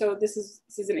 and so this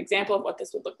is an example of what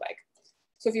this would look like.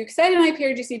 So if you excite an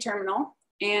ipRGC terminal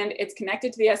and it's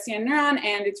connected to the SCN neuron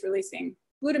and it's releasing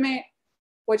glutamate,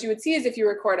 what you would see is if you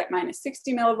record at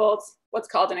 -60 millivolts, what's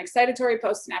called an excitatory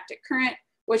postsynaptic current,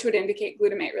 which would indicate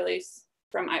glutamate release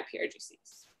from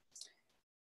ipRGCs.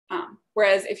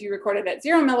 Whereas if you recorded at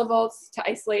 0 millivolts to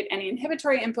isolate any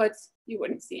inhibitory inputs, you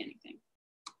wouldn't see anything.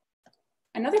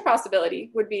 Another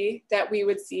possibility would be that we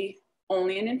would see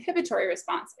only an inhibitory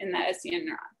response in that SCN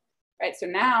neuron, right? So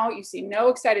now you see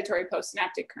no excitatory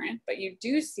postsynaptic current, but you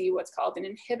do see what's called an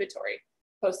inhibitory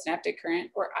postsynaptic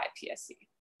current, or iPSC.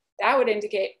 That would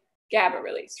indicate GABA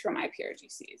release from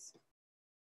ipRGCs.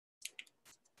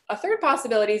 A third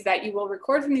possibility is that we would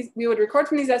record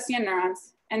from these SCN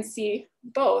neurons and see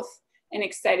both an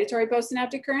excitatory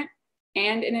postsynaptic current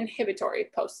and an inhibitory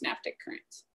postsynaptic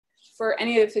current. For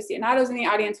any of the aficionados in the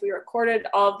audience, we recorded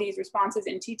all of these responses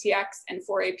in TTX and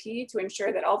 4AP to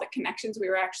ensure that all the connections we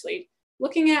were actually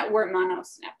looking at were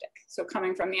monosynaptic, so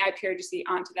coming from the ipRGC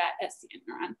onto that SCN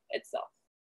neuron itself.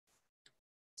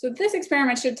 So this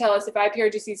experiment should tell us if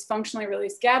ipRGCs functionally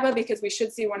release GABA, because we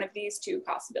should see one of these two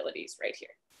possibilities right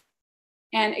here.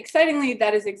 And excitingly,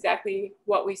 that is exactly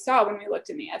what we saw when we looked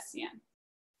in the SCN.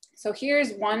 So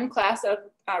here's one class of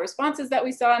responses that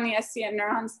we saw in the SCN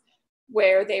neurons,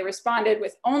 where they responded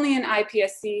with only an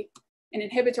iPSC, an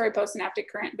inhibitory postsynaptic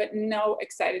current, but no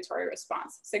excitatory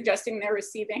response, suggesting they're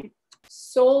receiving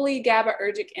solely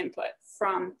GABAergic input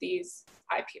from these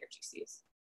ipRGCs.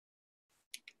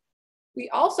 We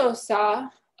also saw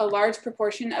a large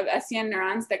proportion of SCN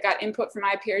neurons that got input from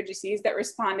ipRGCs that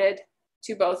responded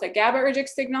to both a GABAergic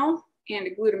signal and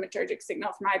a glutamatergic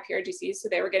signal from ipRGCs. So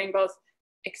they were getting both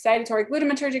excitatory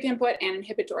glutamatergic input and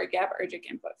inhibitory GABAergic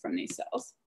input from these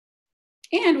cells.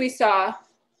 And we saw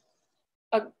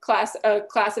a class of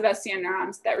SCN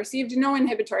neurons that received no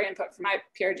inhibitory input from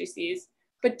ipRGCs,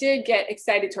 but did get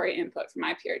excitatory input from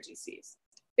ipRGCs.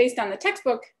 Based on the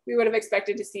textbook, we would have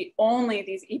expected to see only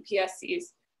these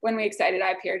EPSCs when we excited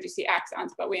ipRGC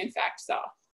axons, but we in fact saw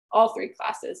all three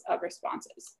classes of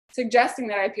responses, suggesting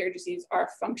that ipRGCs are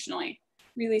functionally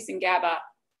releasing GABA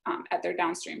at their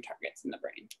downstream targets in the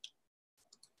brain.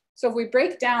 So if we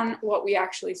break down what we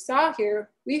actually saw here,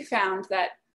 we found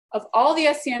that of all the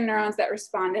SCN neurons that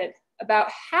responded,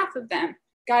 about half of them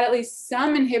got at least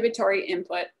some inhibitory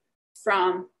input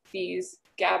from these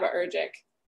GABAergic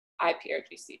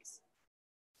ipRGCs.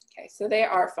 Okay, so they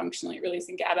are functionally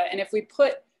releasing GABA. And if we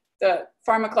put the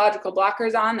pharmacological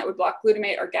blockers on that would block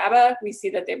glutamate or GABA, we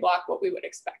see that they block what we would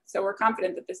expect. So we're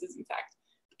confident that this is in fact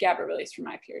GABA release from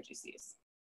ipRGCs.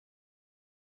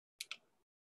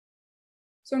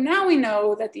 So now we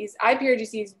know that these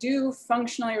ipRGCs do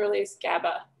functionally release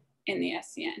GABA in the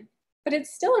SCN, but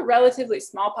it's still a relatively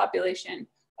small population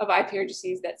of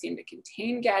ipRGCs that seem to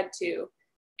contain GAD2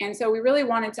 And so we really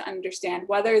wanted to understand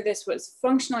whether this was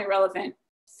functionally relevant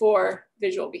for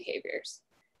visual behaviors.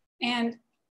 And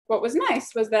what was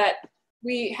nice was that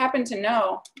we happened to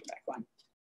know,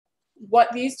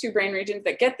 what these two brain regions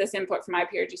that get this input from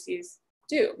ipRGCs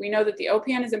do. We know that the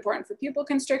OPN is important for pupil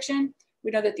constriction.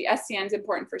 We know that the SCN is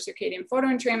important for circadian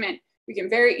photoentrainment. We can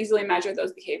very easily measure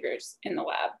those behaviors in the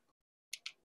lab.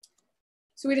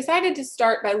 So we decided to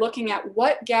start by looking at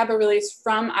what GABA release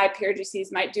from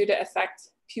ipRGCs might do to affect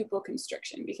pupil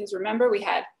constriction, because remember, we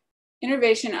had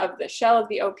innervation of the shell of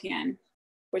the OPN,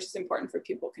 which is important for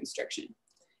pupil constriction.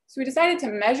 So we decided to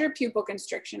measure pupil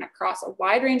constriction across a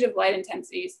wide range of light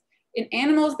intensities in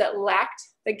animals that lacked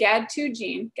the GAD2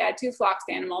 gene, GAD2 floxed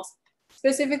animals,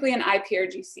 specifically in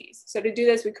ipRGCs. So to do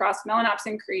this, we crossed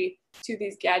melanopsin-Cree to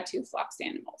these GAD2 floxed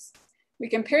animals. We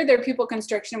compared their pupil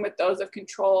constriction with those of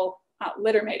control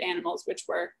littermate animals, which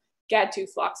were GAD2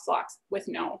 floxed with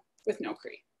no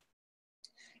Cree.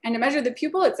 And to measure the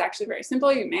pupil, it's actually very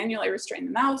simple. You manually restrain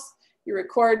the mouse, you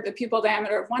record the pupil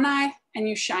diameter of one eye, and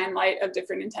you shine light of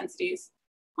different intensities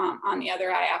on the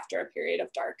other eye after a period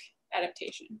of dark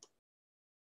adaptation.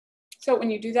 So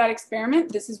when you do that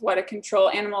experiment, this is what a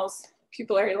control animal's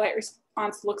pupillary light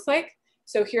response looks like.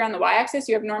 So here on the y-axis,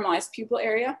 you have normalized pupil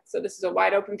area. So this is a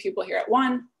wide open pupil here at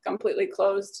 1, completely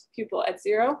closed pupil at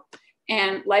 0.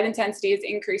 And light intensity is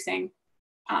increasing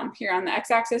here on the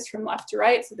x-axis from left to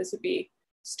right. So this would be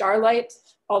starlight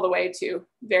all the way to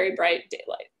very bright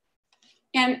daylight.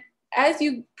 And as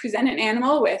you present an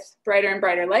animal with brighter and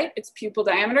brighter light, its pupil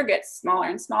diameter gets smaller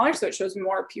and smaller, so it shows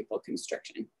more pupil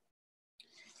constriction.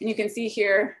 And you can see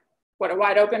here what a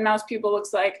wide open mouse pupil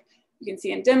looks like. You can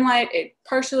see in dim light, it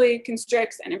partially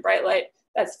constricts, and in bright light,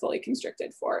 that's fully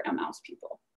constricted for a mouse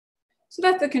pupil. So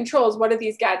that's the controls. What do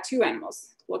these GAD2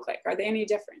 animals look like? Are they any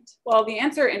different? Well, the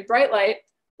answer in bright light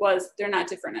was they're not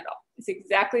different at all. It's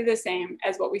exactly the same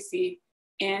as what we see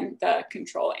in the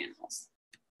control animals.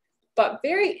 But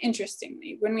very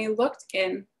interestingly, when we looked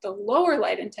in the lower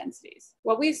light intensities,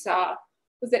 what we saw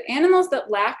was that animals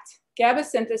that lacked GABA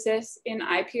synthesis in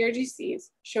ipRGCs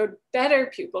showed better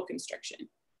pupil constriction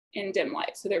in dim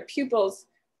light. So their pupils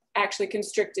actually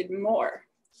constricted more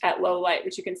at low light,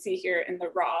 which you can see here in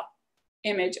the raw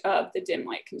image of the dim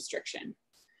light constriction.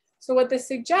 So what this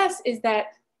suggests is that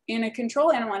in a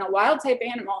control animal, in a wild type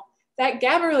animal, that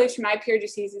GABA release from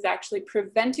ipRGCs is actually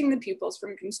preventing the pupils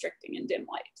from constricting in dim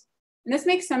light. And this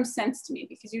makes some sense to me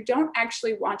because you don't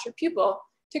actually want your pupil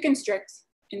to constrict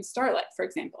in starlight, for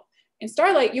example. In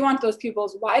starlight, you want those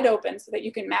pupils wide open so that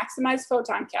you can maximize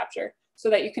photon capture so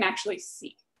that you can actually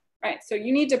see, right? So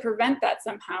you need to prevent that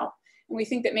somehow. And we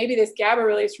think that maybe this GABA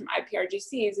release from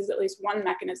ipRGCs is at least one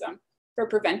mechanism for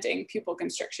preventing pupil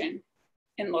constriction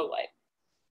in low light.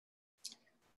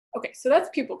 Okay, so that's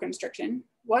pupil constriction.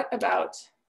 What about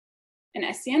an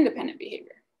SCN-dependent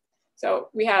behavior? So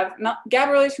we have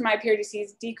GABA release from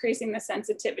ipRGCs decreasing the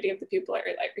sensitivity of the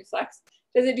pupillary light reflex.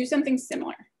 Does it do something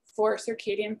similar for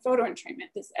circadian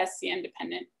photoentrainment, this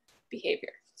SCN-dependent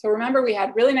behavior? So remember, we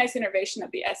had really nice innervation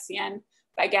of the SCN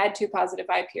by GAD2 positive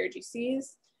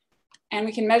ipRGCs. And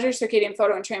we can measure circadian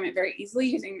photoentrainment very easily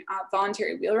using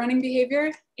voluntary wheel running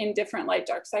behavior in different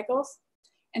light-dark cycles.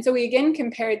 And so we again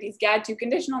compared these GAD2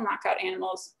 conditional knockout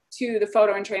animals to the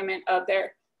photoentrainment of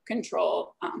their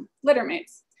control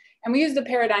littermates. And we used a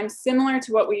paradigm similar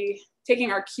to what taking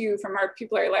our cue from our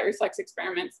pupillary light reflex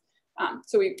experiments.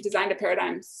 So we designed a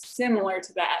paradigm similar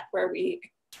to that, where we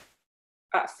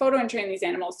photoentrain these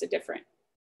animals to different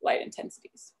light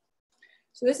intensities.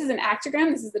 So this is an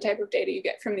actogram. This is the type of data you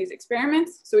get from these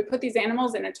experiments. So we put these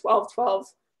animals in a 12-12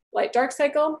 light-dark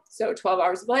cycle. So 12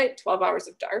 hours of light, 12 hours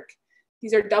of dark.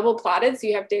 These are double plotted. So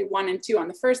you have day 1 and 2 on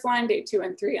the first line, day 2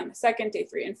 and 3 on the second, day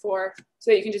 3 and 4,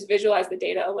 so that you can just visualize the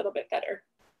data a little bit better.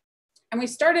 And we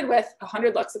started with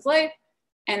 100 lux of light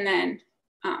and then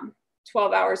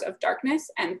 12 hours of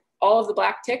darkness. And all of the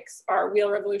black ticks are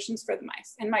wheel revolutions for the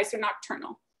mice. And mice are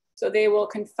nocturnal. So they will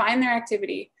confine their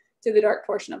activity to the dark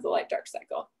portion of the light-dark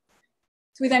cycle.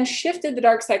 So we then shifted the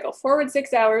dark cycle forward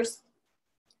 6 hours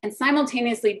and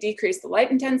simultaneously decreased the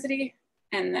light intensity.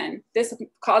 And then this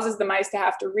causes the mice to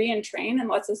have to re-entrain and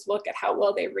lets us look at how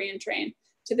well they re-entrain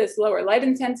to this lower light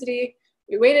intensity.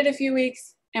 We waited a few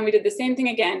weeks and we did the same thing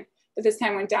again, but this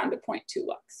time went down to 0.2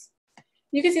 lux.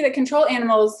 You can see that control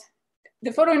animals, the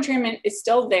photoentrainment is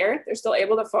still there. They're still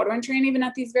able to photoentrain even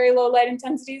at these very low light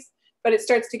intensities, but it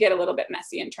starts to get a little bit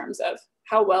messy in terms of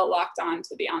how well locked on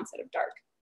to the onset of dark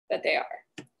that they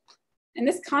are. And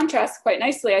this contrasts quite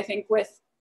nicely, I think, with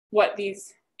what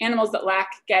these animals that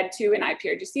lack GAD2 and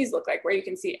ipRGCs look like, where you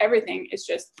can see everything is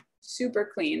just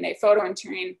super clean. They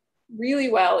photoentrain really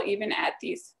well, even at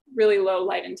these really low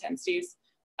light intensities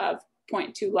of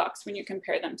 0.2 lux when you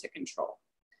compare them to control.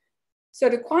 So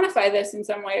to quantify this in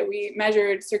some way, we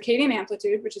measured circadian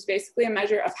amplitude, which is basically a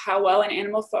measure of how well an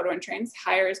animal photoentrains.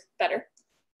 Higher is better.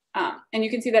 And you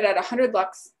can see that at 100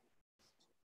 lux,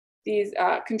 these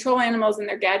control animals and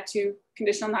their GAD2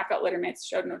 conditional knockout littermates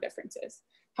showed no differences.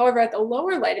 However, at the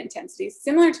lower light intensities,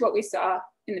 similar to what we saw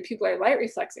in the pupillary light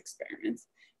reflex experiments,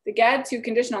 the GAD2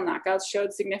 conditional knockouts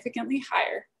showed significantly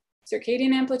higher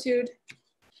circadian amplitude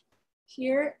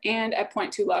here and at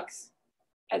 0.2 lux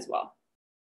as well.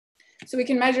 So we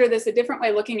can measure this a different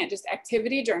way, looking at just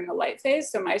activity during the light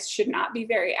phase. So mice should not be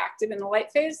very active in the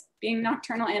light phase, being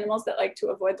nocturnal animals that like to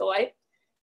avoid the light.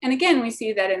 And again, we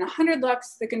see that in 100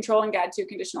 lux, the control and GAD2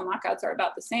 conditional knockouts are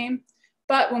about the same.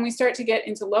 But when we start to get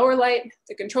into lower light,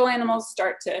 the control animals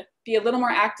start to be a little more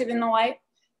active in the light.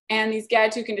 And these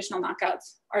GAD2 conditional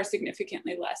knockouts are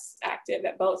significantly less active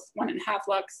at both 1.5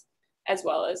 lux as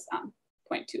well as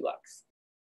 0.2 lux.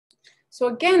 So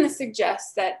again, this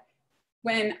suggests that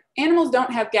when animals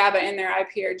don't have GABA in their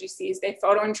ipRGCs, they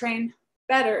photoentrain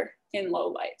better in low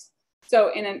light.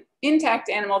 So in an intact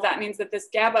animal, that means that this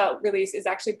GABA release is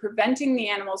actually preventing the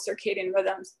animal's circadian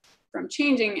rhythms from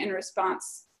changing in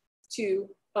response to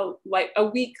a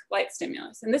weak light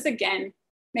stimulus. And this again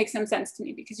makes some sense to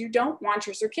me, because you don't want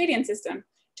your circadian system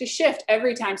to shift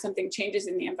every time something changes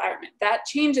in the environment. That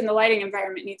change in the lighting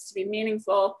environment needs to be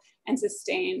meaningful and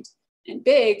sustained and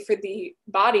big for the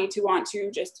body to want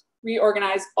to just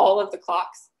reorganize all of the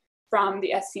clocks from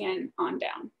the SCN on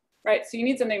down, right? So you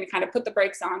need something to kind of put the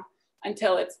brakes on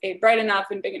until it's a bright enough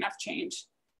and big enough change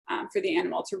for the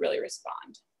animal to really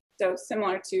respond. So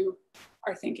similar to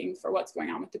our thinking for what's going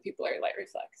on with the pupillary light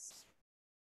reflex.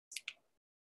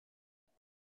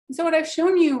 And so what I've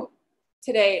shown you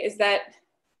today is that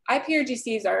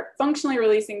ipRGCs are functionally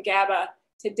releasing GABA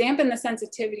to dampen the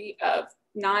sensitivity of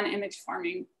non-image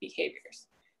forming behaviors.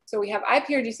 So we have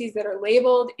ipRGCs that are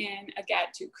labeled in a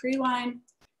GAD2 Cree line.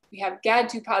 We have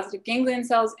GAD2 positive ganglion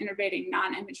cells innervating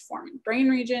non-image forming brain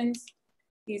regions.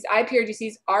 These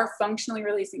ipRGCs are functionally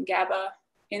releasing GABA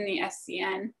in the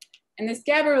SCN. And this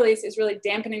GABA release is really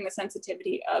dampening the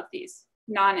sensitivity of these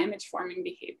non-image forming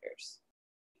behaviors.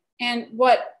 And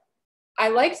what I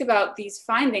liked about these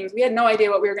findings, we had no idea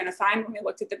what we were going to find when we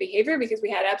looked at the behavior, because we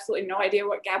had absolutely no idea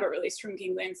what GABA release from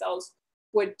ganglion cells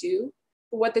would do.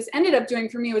 But what this ended up doing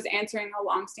for me was answering a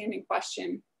longstanding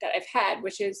question that I've had,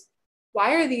 which is,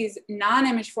 why are these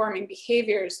non-image forming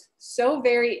behaviors so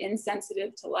very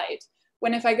insensitive to light?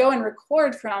 When if I go and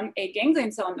record from a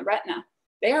ganglion cell in the retina,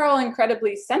 they are all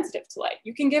incredibly sensitive to light.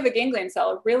 You can give a ganglion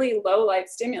cell a really low light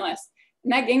stimulus,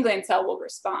 and that ganglion cell will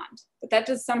respond. But that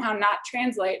does somehow not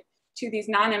translate to these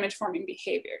non-image forming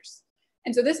behaviors.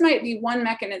 And so this might be one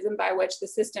mechanism by which the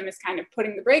system is kind of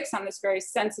putting the brakes on this very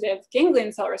sensitive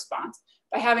ganglion cell response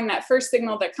by having that first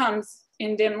signal that comes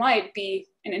in dim light be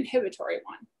an inhibitory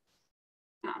one.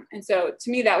 And so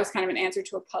to me, that was kind of an answer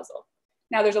to a puzzle.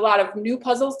 Now there's a lot of new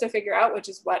puzzles to figure out, which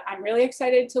is what I'm really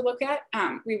excited to look at.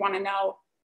 We want to know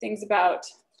things about,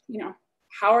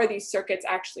 how are these circuits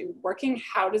actually working?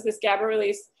 How does this GABA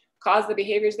release cause the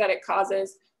behaviors that it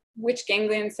causes? Which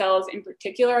ganglion cells in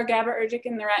particular are GABAergic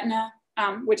in the retina?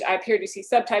 Which ipRGC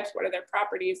subtypes, what are their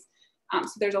properties?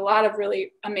 So there's a lot of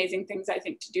really amazing things I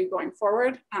think to do going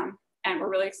forward. And we're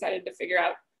really excited to figure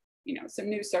out, some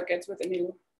new circuits with a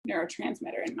new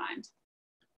neurotransmitter in mind.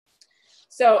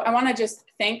 So I want to just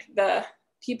thank the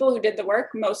people who did the work,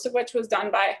 most of which was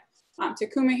done by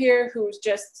Takuma here, who's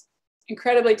just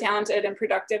incredibly talented and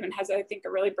productive and has, I think, a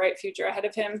really bright future ahead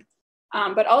of him.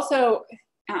 But also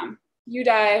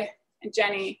Udai and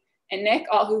Jenny and Nick,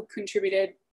 all who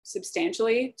contributed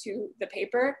substantially to the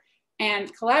paper,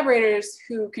 and collaborators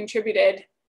who contributed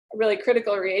a really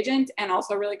critical reagent and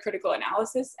also a really critical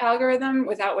analysis algorithm,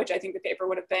 without which I think the paper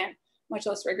would have been much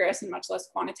less rigorous and much less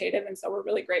quantitative. And so we're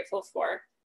really grateful for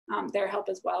their help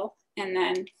as well. And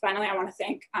then finally, I want to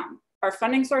thank our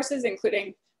funding sources,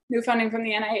 including new funding from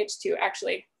the NIH to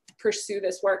actually pursue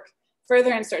this work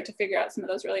further and start to figure out some of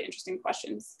those really interesting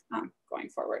questions going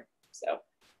forward. So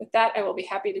with that, I will be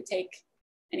happy to take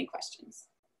any questions.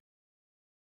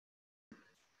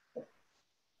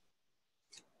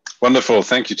 Wonderful.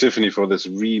 Thank you, Tiffany, for this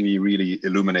really, really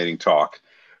illuminating talk.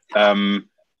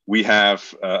 We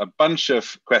have a bunch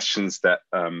of questions that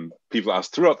people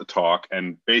asked throughout the talk,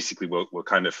 and basically we'll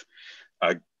kind of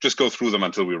just go through them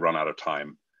until we run out of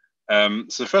time.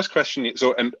 So the first question,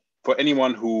 and for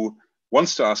anyone who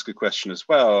wants to ask a question as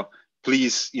well,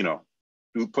 please,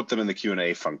 do put them in the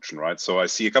Q&A function, right? So I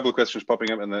see a couple of questions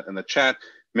popping up in the chat.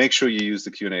 Make sure you use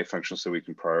the Q&A function so we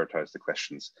can prioritize the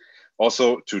questions.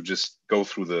 Also, to just go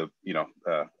through the,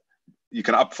 you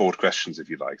can upvote questions if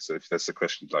you like. So if there's a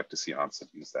question you'd like to see answered,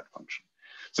 use that function.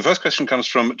 So first question comes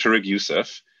from Tariq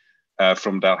Youssef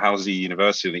from Dalhousie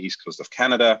University on the East Coast of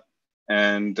Canada.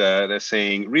 And they're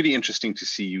saying, really interesting to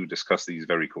see you discuss these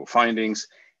very cool findings.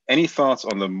 Any thoughts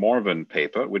on the Morvan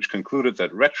paper, which concluded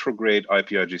that retrograde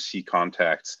ipRGC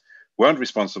contacts weren't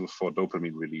responsible for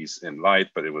dopamine release in light,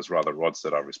 but it was rather rods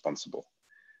that are responsible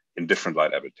in different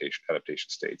light adaptation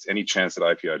states? Any chance that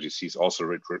ipRGCs also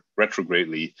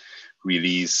retrogradely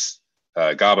release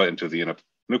GABA into the inner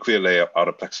nuclear layer,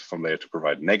 outer plexiform layer, to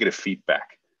provide negative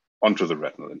feedback onto the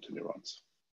retinal interneurons?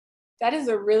 That is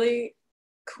a really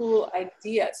cool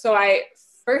idea. So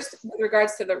first, with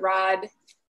regards to the rod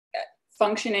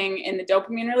functioning in the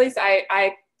dopamine release,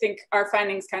 I think our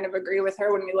findings kind of agree with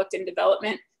her. When we looked in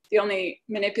development, the only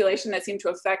manipulation that seemed to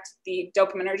affect the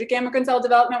dopaminergic amacrine cell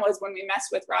development was when we messed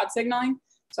with rod signaling.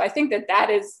 So I think that that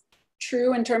is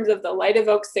true in terms of the light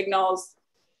evoked signals,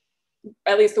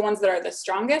 at least the ones that are the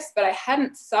strongest, but I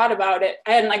hadn't thought about it.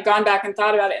 I hadn't like gone back and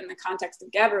thought about it in the context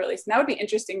of GABA release. And that would be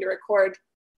interesting to record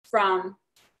from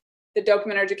the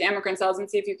dopaminergic amacrine cells and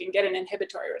see if you can get an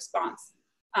inhibitory response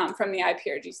from the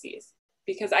ipRGCs,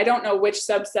 because I don't know which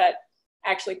subset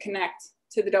actually connect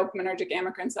to the dopaminergic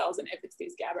amacrine cells and if it's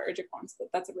these GABAergic ones. But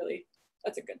that's a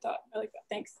good thought. I like that.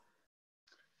 Thanks.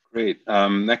 Great.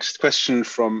 Next question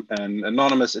from an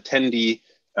anonymous attendee.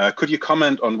 Could you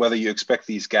comment on whether you expect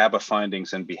these GABA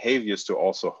findings and behaviors to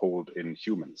also hold in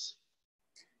humans?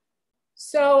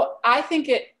 So I think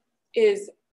it is,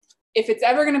 if it's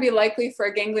ever going to be likely for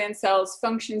a ganglion cell's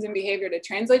functions and behavior to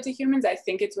translate to humans, I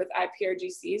think it's with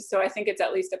ipRGCs. So I think it's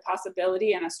at least a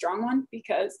possibility and a strong one,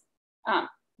 because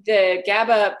the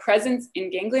GABA presence in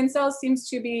ganglion cells seems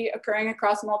to be occurring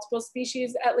across multiple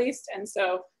species at least. And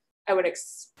so I would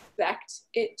expect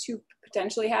it to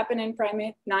potentially happen in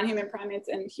non-human primates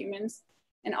and humans.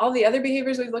 And all the other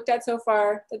behaviors we've looked at so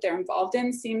far that they're involved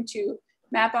in seem to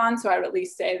map on. So I would at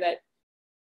least say that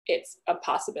it's a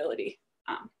possibility.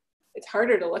 It's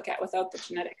harder to look at without the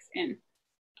genetics in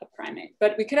a primate,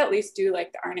 but we could at least do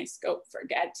like the RNA scope for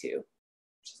GAD2,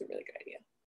 which is a really good idea.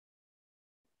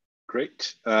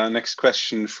 Great. Next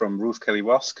question from Ruth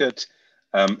Kelly-Waskett.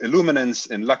 Illuminance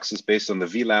in lux is based on the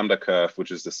V lambda curve,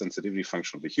 which is the sensitivity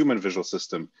function of the human visual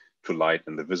system to light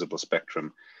in the visible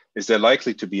spectrum. Is there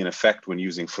likely to be an effect when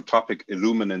using photopic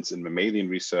illuminance in mammalian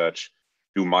research?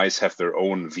 Do mice have their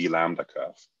own V lambda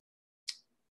curve?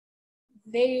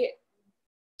 They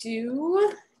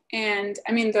do. And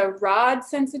I mean, the rod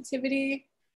sensitivity,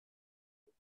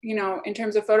 you know, in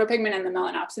terms of photopigment, and the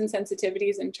melanopsin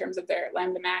sensitivities in terms of their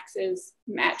lambda maxes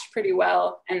match pretty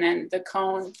well. And then the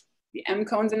cone, the M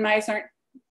cones in mice aren't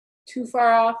too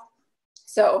far off.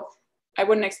 So I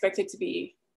wouldn't expect it to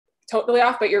be totally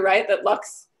off, but you're right that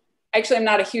lux, actually I'm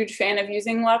not a huge fan of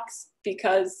using lux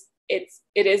because it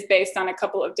is based on a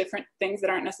couple of different things that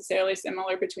aren't necessarily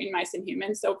similar between mice and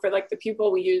humans. So for like the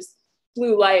pupil, we use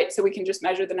blue light so we can just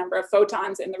measure the number of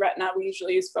photons. In the retina, we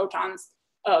usually use photons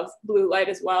of blue light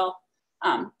as well.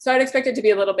 So I'd expect it to be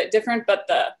a little bit different, but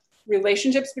the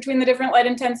relationships between the different light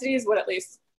intensities would at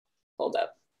least hold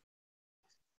up.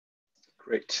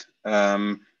 Great.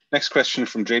 Next question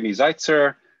from Jamie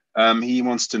Zeitzer. He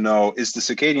wants to know, is the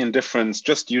circadian difference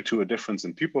just due to a difference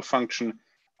in pupil function,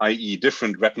 i.e.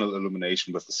 different retinal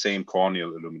illumination with the same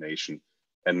corneal illumination,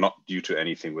 and not due to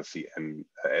anything with the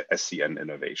SCN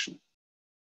innervation?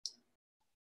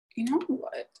 You know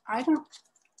what?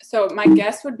 So my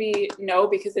guess would be no,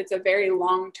 because it's a very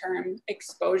long-term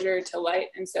exposure to light.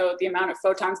 And so the amount of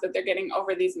photons that they're getting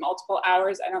over these multiple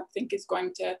hours, I don't think is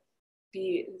going to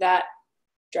be that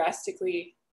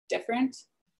drastically different.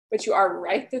 But you are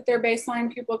right that their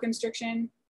baseline pupil constriction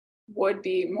would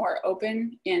be more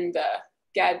open in the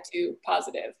GAD2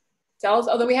 positive cells,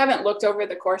 although we haven't looked over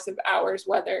the course of hours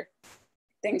whether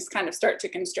things kind of start to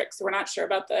constrict. So we're not sure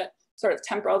about the sort of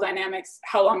temporal dynamics.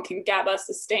 How long can GABA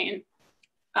sustain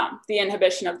the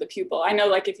inhibition of the pupil? I know,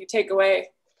 like, if you take away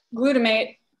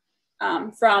glutamate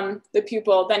from the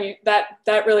pupil, then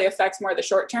that really affects more the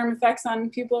short-term effects on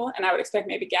pupil. And I would expect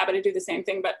maybe GABA to do the same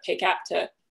thing, but PACAP to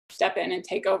step in and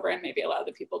take over and maybe allow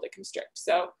the pupil to constrict.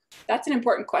 So that's an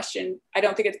important question. I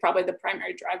don't think it's probably the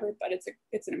primary driver, but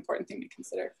it's an important thing to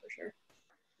consider for sure.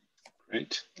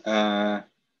 Great.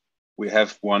 We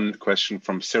have one question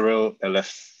from Cyril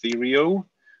Eleftherio.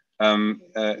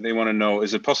 They want to know,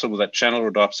 is it possible that channel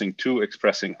rhodopsin 2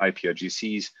 expressing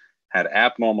ipRGCs had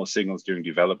abnormal signals during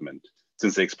development,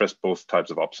 since they expressed both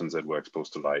types of opsins that were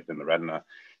exposed to light in the retina,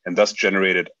 and thus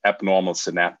generated abnormal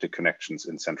synaptic connections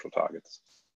in central targets?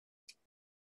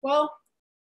 Well,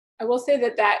 I will say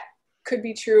that could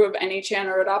be true of any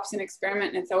channel rhodopsin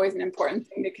experiment, and it's always an important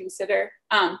thing to consider.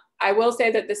 I will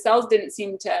say that the cells didn't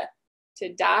seem to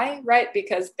die, right?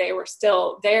 Because they were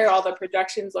still there. All the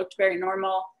projections looked very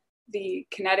normal. The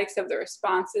kinetics of the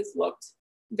responses looked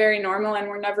very normal, and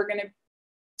we're never going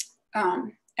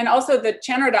to, and also the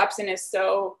channelrhodopsin is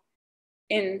so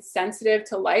insensitive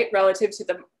to light relative to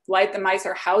the light the mice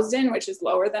are housed in, which is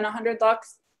lower than 100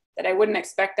 lux, that I wouldn't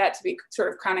expect that to be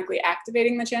sort of chronically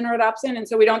activating the channelrhodopsin. And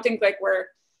so we don't think like we're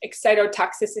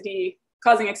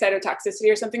causing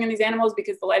excitotoxicity or something in these animals,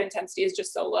 because the light intensity is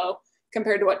just so low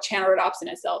compared to what channelrhodopsin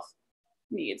itself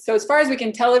needs. So as far as we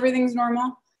can tell, everything's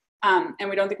normal. And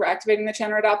we don't think we're activating the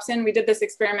channelrhodopsin. We did this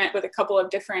experiment with a couple of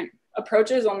different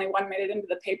approaches. Only one made it into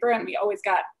the paper, and we always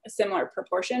got a similar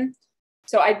proportion.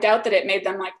 So I doubt that it made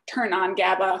them like turn on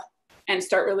GABA and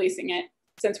start releasing it,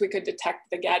 since we could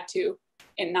detect the GAD2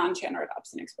 in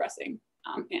non-channelrhodopsin expressing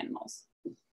animals.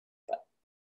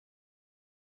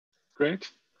 Great.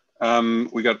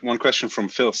 We got one question from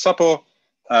Phil Supple.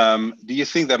 Do you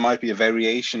think there might be a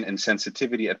variation in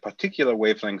sensitivity at particular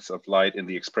wavelengths of light in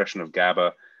the expression of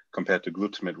GABA compared to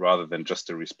glutamate, rather than just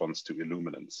a response to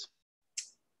illuminance?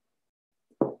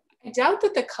 I doubt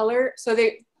that the color, so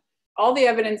all the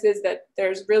evidence is that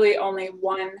there's really only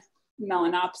one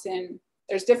melanopsin.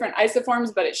 There's different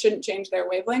isoforms, but it shouldn't change their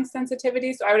wavelength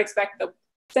sensitivity. So I would expect the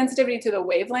sensitivity to the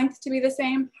wavelength to be the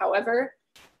same. However,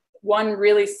 one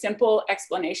really simple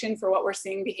explanation for what we're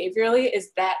seeing behaviorally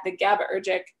is that the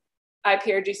GABAergic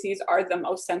ipRGCs are the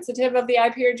most sensitive of the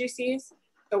ipRGCs.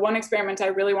 The one experiment I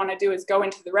really want to do is go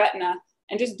into the retina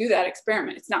and just do that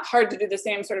experiment. It's not hard to do the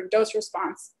same sort of dose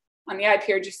response on the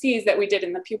ipRGCs that we did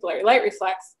in the pupillary light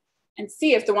reflex, and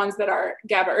see if the ones that are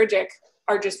GABAergic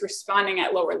are just responding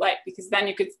at lower light, because then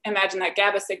you could imagine that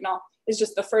GABA signal is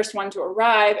just the first one to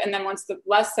arrive, and then once the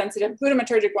less sensitive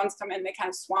glutamatergic ones come in, they kind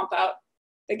of swamp out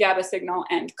the GABA signal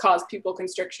and cause pupil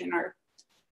constriction, or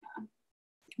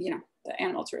the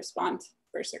animal to respond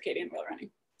for circadian wheel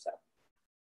running. So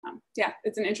yeah,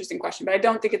 it's an interesting question, but I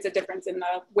don't think it's a difference in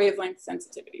the wavelength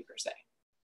sensitivity per se.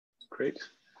 Great.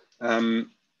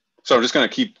 So I'm just going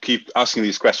to keep asking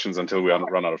these questions until we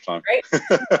run out of time.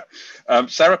 Great.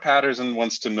 Sarah Patterson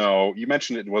wants to know, you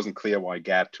mentioned it wasn't clear why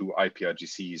GAD2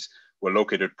 ipRGCs were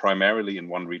located primarily in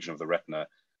one region of the retina,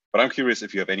 but I'm curious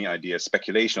if you have any idea,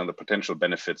 speculation on the potential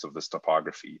benefits of this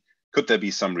topography. Could there be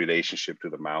some relationship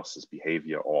to the mouse's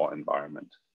behavior or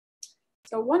environment?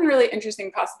 So one really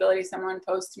interesting possibility someone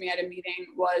posed to me at a meeting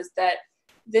was that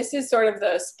this is sort of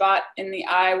the spot in the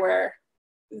eye where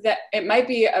that it might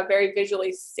be a very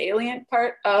visually salient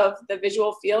part of the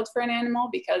visual field for an animal,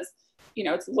 because,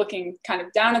 it's looking kind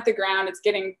of down at the ground, it's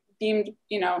getting beamed,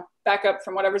 back up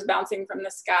from whatever's bouncing from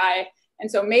the sky. And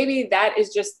so maybe that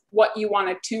is just what you want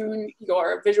to tune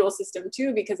your visual system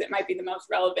to, because it might be the most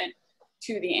relevant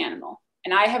to the animal.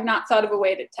 And I have not thought of a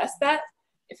way to test that.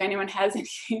 If anyone has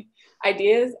any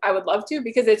ideas, I would love to,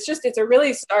 because it's a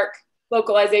really stark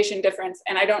localization difference.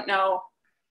 And I don't know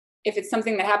if it's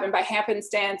something that happened by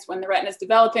happenstance when the retina is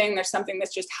developing, there's something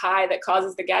that's just high that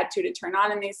causes the GAD2 to turn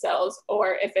on in these cells,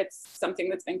 or if it's something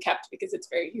that's been kept because it's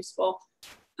very useful.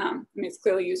 It's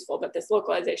clearly useful, but this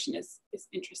localization is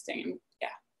interesting. And yeah,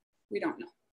 we don't know.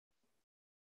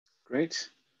 Great.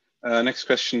 Next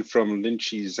question from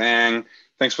Linchi Zhang.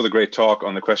 Thanks for the great talk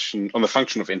on the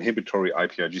function of inhibitory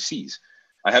ipRGCs.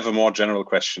 I have a more general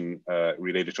question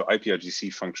related to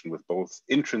ipRGC function with both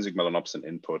intrinsic melanopsin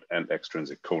input and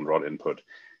extrinsic cone rod input.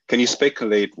 Can you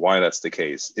speculate why that's the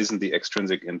case? Isn't the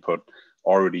extrinsic input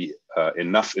already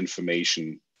enough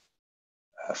information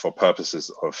for purposes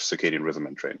of circadian rhythm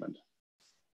entrainment?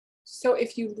 So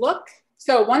if you look,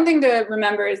 one thing to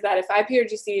remember is that if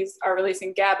ipRGCs are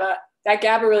releasing GABA, that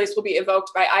GABA release will be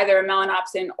evoked by either a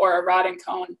melanopsin or a rod and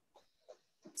cone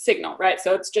signal, right?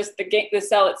 So it's just the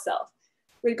cell itself.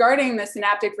 Regarding the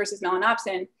synaptic versus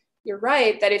melanopsin, you're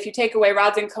right that if you take away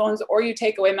rods and cones or you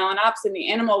take away melanopsin,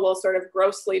 the animal will sort of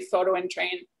grossly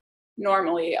photoentrain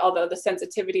normally, although the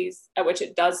sensitivities at which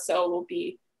it does so will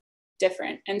be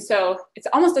different. And so it's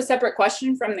almost a separate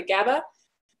question from the GABA,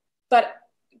 but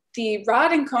the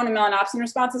rod and cone and melanopsin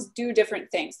responses do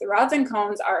different things. The rods and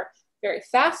cones are very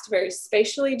fast, very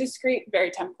spatially discrete,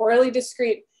 very temporally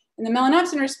discrete. And the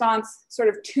melanopsin response sort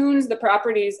of tunes the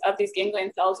properties of these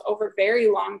ganglion cells over very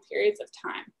long periods of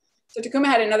time. So Takuma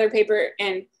had another paper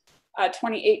in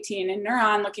 2018 in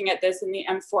Neuron looking at this in the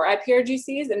M4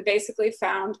 ipRGCs, and basically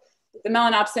found that the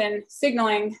melanopsin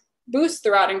signaling boosts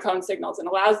the rod and cone signals and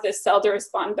allows this cell to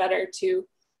respond better to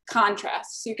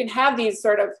contrast. So you can have these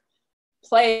sort of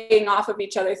playing off of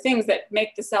each other things that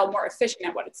make the cell more efficient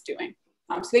at what it's doing.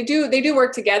 So they do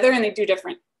work together, and they do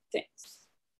different things.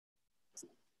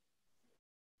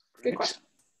 Good question.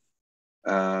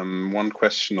 One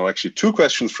question, or actually two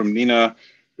questions from Nina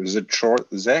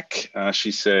Zek.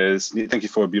 She says, thank you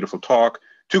for a beautiful talk.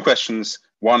 Two questions.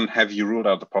 One, have you ruled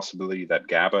out the possibility that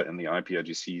GABA in the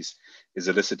ipRGCs is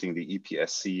eliciting the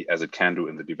EPSC as it can do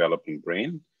in the developing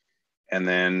brain? And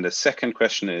then the second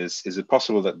question is it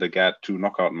possible that the GAD2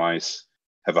 knockout mice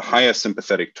have a higher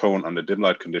sympathetic tone under dim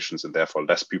light conditions and therefore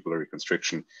less pupillary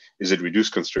constriction? Is it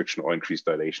reduced constriction or increased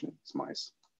dilation in these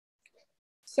mice?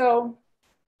 So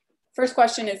first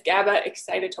question, is GABA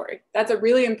excitatory? That's a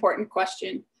really important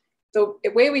question. The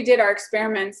way we did our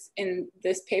experiments in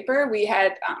this paper, we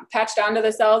had patched onto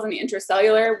the cells in the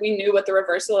intracellular. We knew what the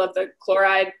reversal of the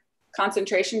chloride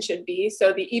concentration should be.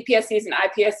 So the EPSCs and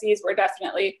iPSCs were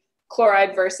definitely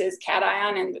chloride versus cation,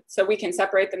 and so we can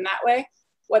separate them that way.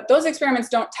 What those experiments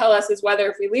don't tell us is whether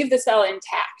if we leave the cell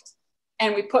intact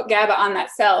and we put GABA on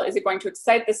that cell, is it going to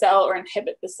excite the cell or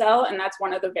inhibit the cell? And that's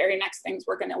one of the very next things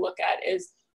we're going to look at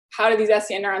is how do these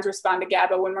SCN neurons respond to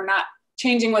GABA when we're not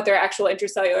changing what their actual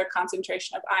intracellular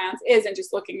concentration of ions is and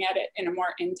just looking at it in a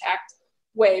more intact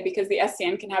way, because the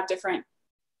SCN can have different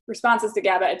responses to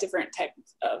GABA at different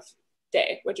types of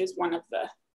day, which is one of the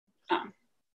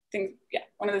things,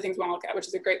 one of the things we want to look at, which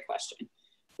is a great question.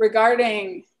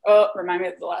 Regarding, remind me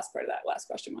what the last part of that last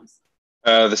question was.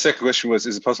 The second question was,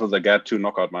 is it possible that GAD2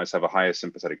 knockout mice have a higher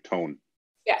sympathetic tone?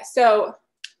 Yeah, so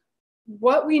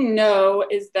what we know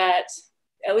is that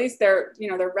at least their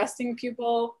resting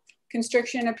pupil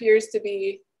constriction appears to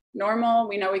be normal.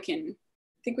 We know I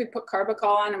think we put carbachol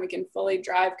on and we can fully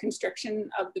drive constriction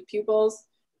of the pupils.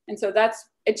 And so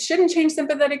it shouldn't change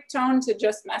sympathetic tone to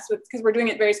just mess with, because we're doing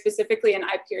it very specifically in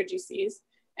ipRGCs.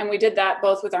 And we did that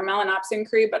both with our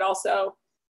melanopsin-Cre, but also,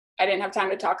 I didn't have time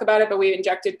to talk about it, but we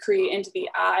injected Cre into the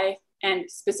eye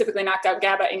and specifically knocked out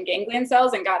GABA in ganglion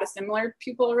cells and got a similar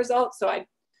pupil result. So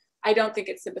I don't think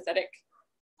it's sympathetic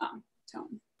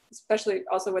tone, especially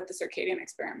also with the circadian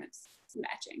experiments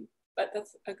matching, but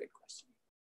that's a good question.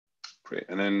 Great,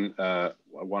 and then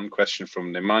one question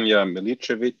from Nemanja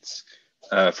Milicevic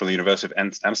from the University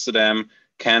of Amsterdam.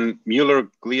 Can Mueller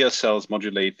glia cells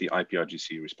modulate the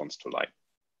ipRGC response to light?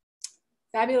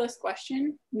 Fabulous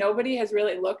question. Nobody has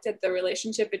really looked at the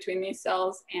relationship between these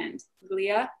cells and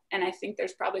glia, and I think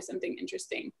there's probably something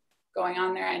interesting going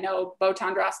on there. I know Bo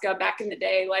Tondroska back in the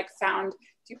day found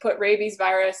if you put rabies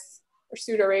virus or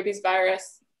pseudo-rabies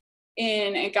virus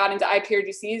in and got into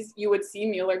ipRGCs, you would see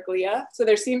Mueller glia. So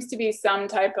there seems to be some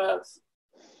type of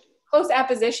close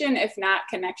apposition, if not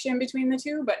connection between the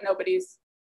two, but nobody's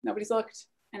looked,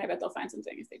 and I bet they'll find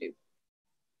something if they do.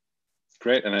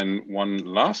 Great, and then one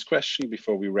last question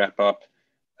before we wrap up,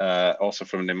 also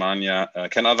from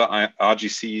Nemanja. Can other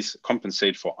RGCs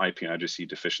compensate for ipRGC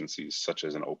deficiencies, such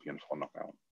as an OPN4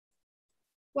 knockout?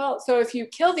 Well, so if you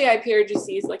kill the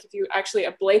ipRGCs, like if you actually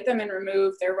ablate them and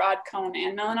remove their rod, cone,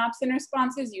 and melanopsin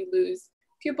responses, you lose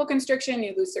pupil constriction,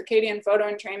 you lose circadian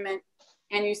photoentrainment,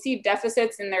 and you see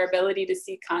deficits in their ability to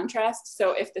see contrast.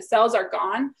 So if the cells are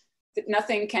gone,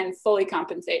 nothing can fully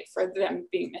compensate for them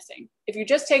being missing. If you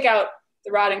just take out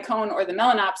the rod and cone or the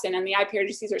melanopsin and the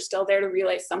ipRGCs are still there to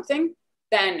relay something,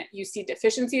 then you see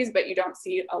deficiencies, but you don't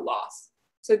see a loss.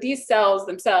 So these cells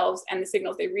themselves and the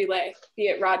signals they relay, be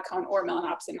it rod, cone, or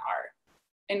melanopsin,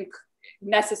 are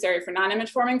necessary for non-image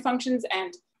forming functions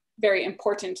and very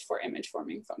important for image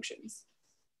forming functions.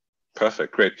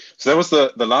 Perfect, great. So that was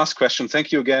the last question.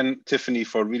 Thank you again, Tiffany,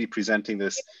 for really presenting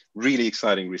this really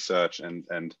exciting research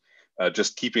and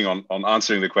just keeping on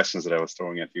answering the questions that I was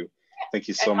throwing at you. Thank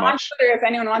you so much. On Twitter, if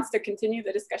anyone wants to continue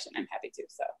the discussion, I'm happy to.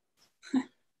 So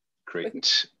great. All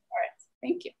right,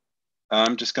 thank you.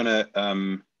 I'm just going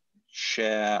to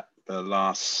share the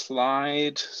last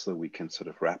slide so we can sort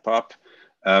of wrap up.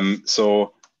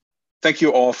 So thank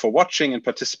you all for watching and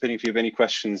participating. If you have any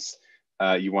questions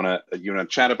you want to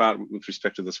chat about with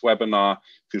respect to this webinar,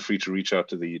 feel free to reach out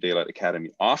to the Daylight Academy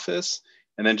office.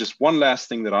 And then just one last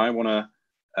thing that I want to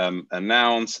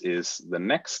announce is the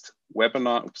next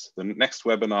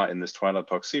webinar, in this Twilight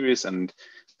Talk series, and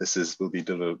this will be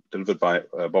delivered by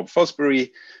Bob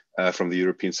Fosbury from the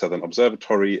European Southern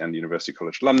Observatory and University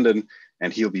College London,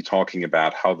 and he'll be talking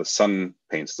about how the sun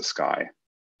paints the sky.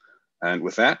 And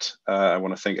with that, I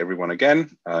want to thank everyone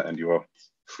again, and you are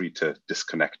free to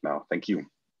disconnect now. Thank you.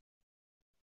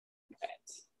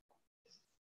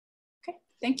 Okay,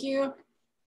 thank you.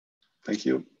 Thank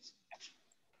you.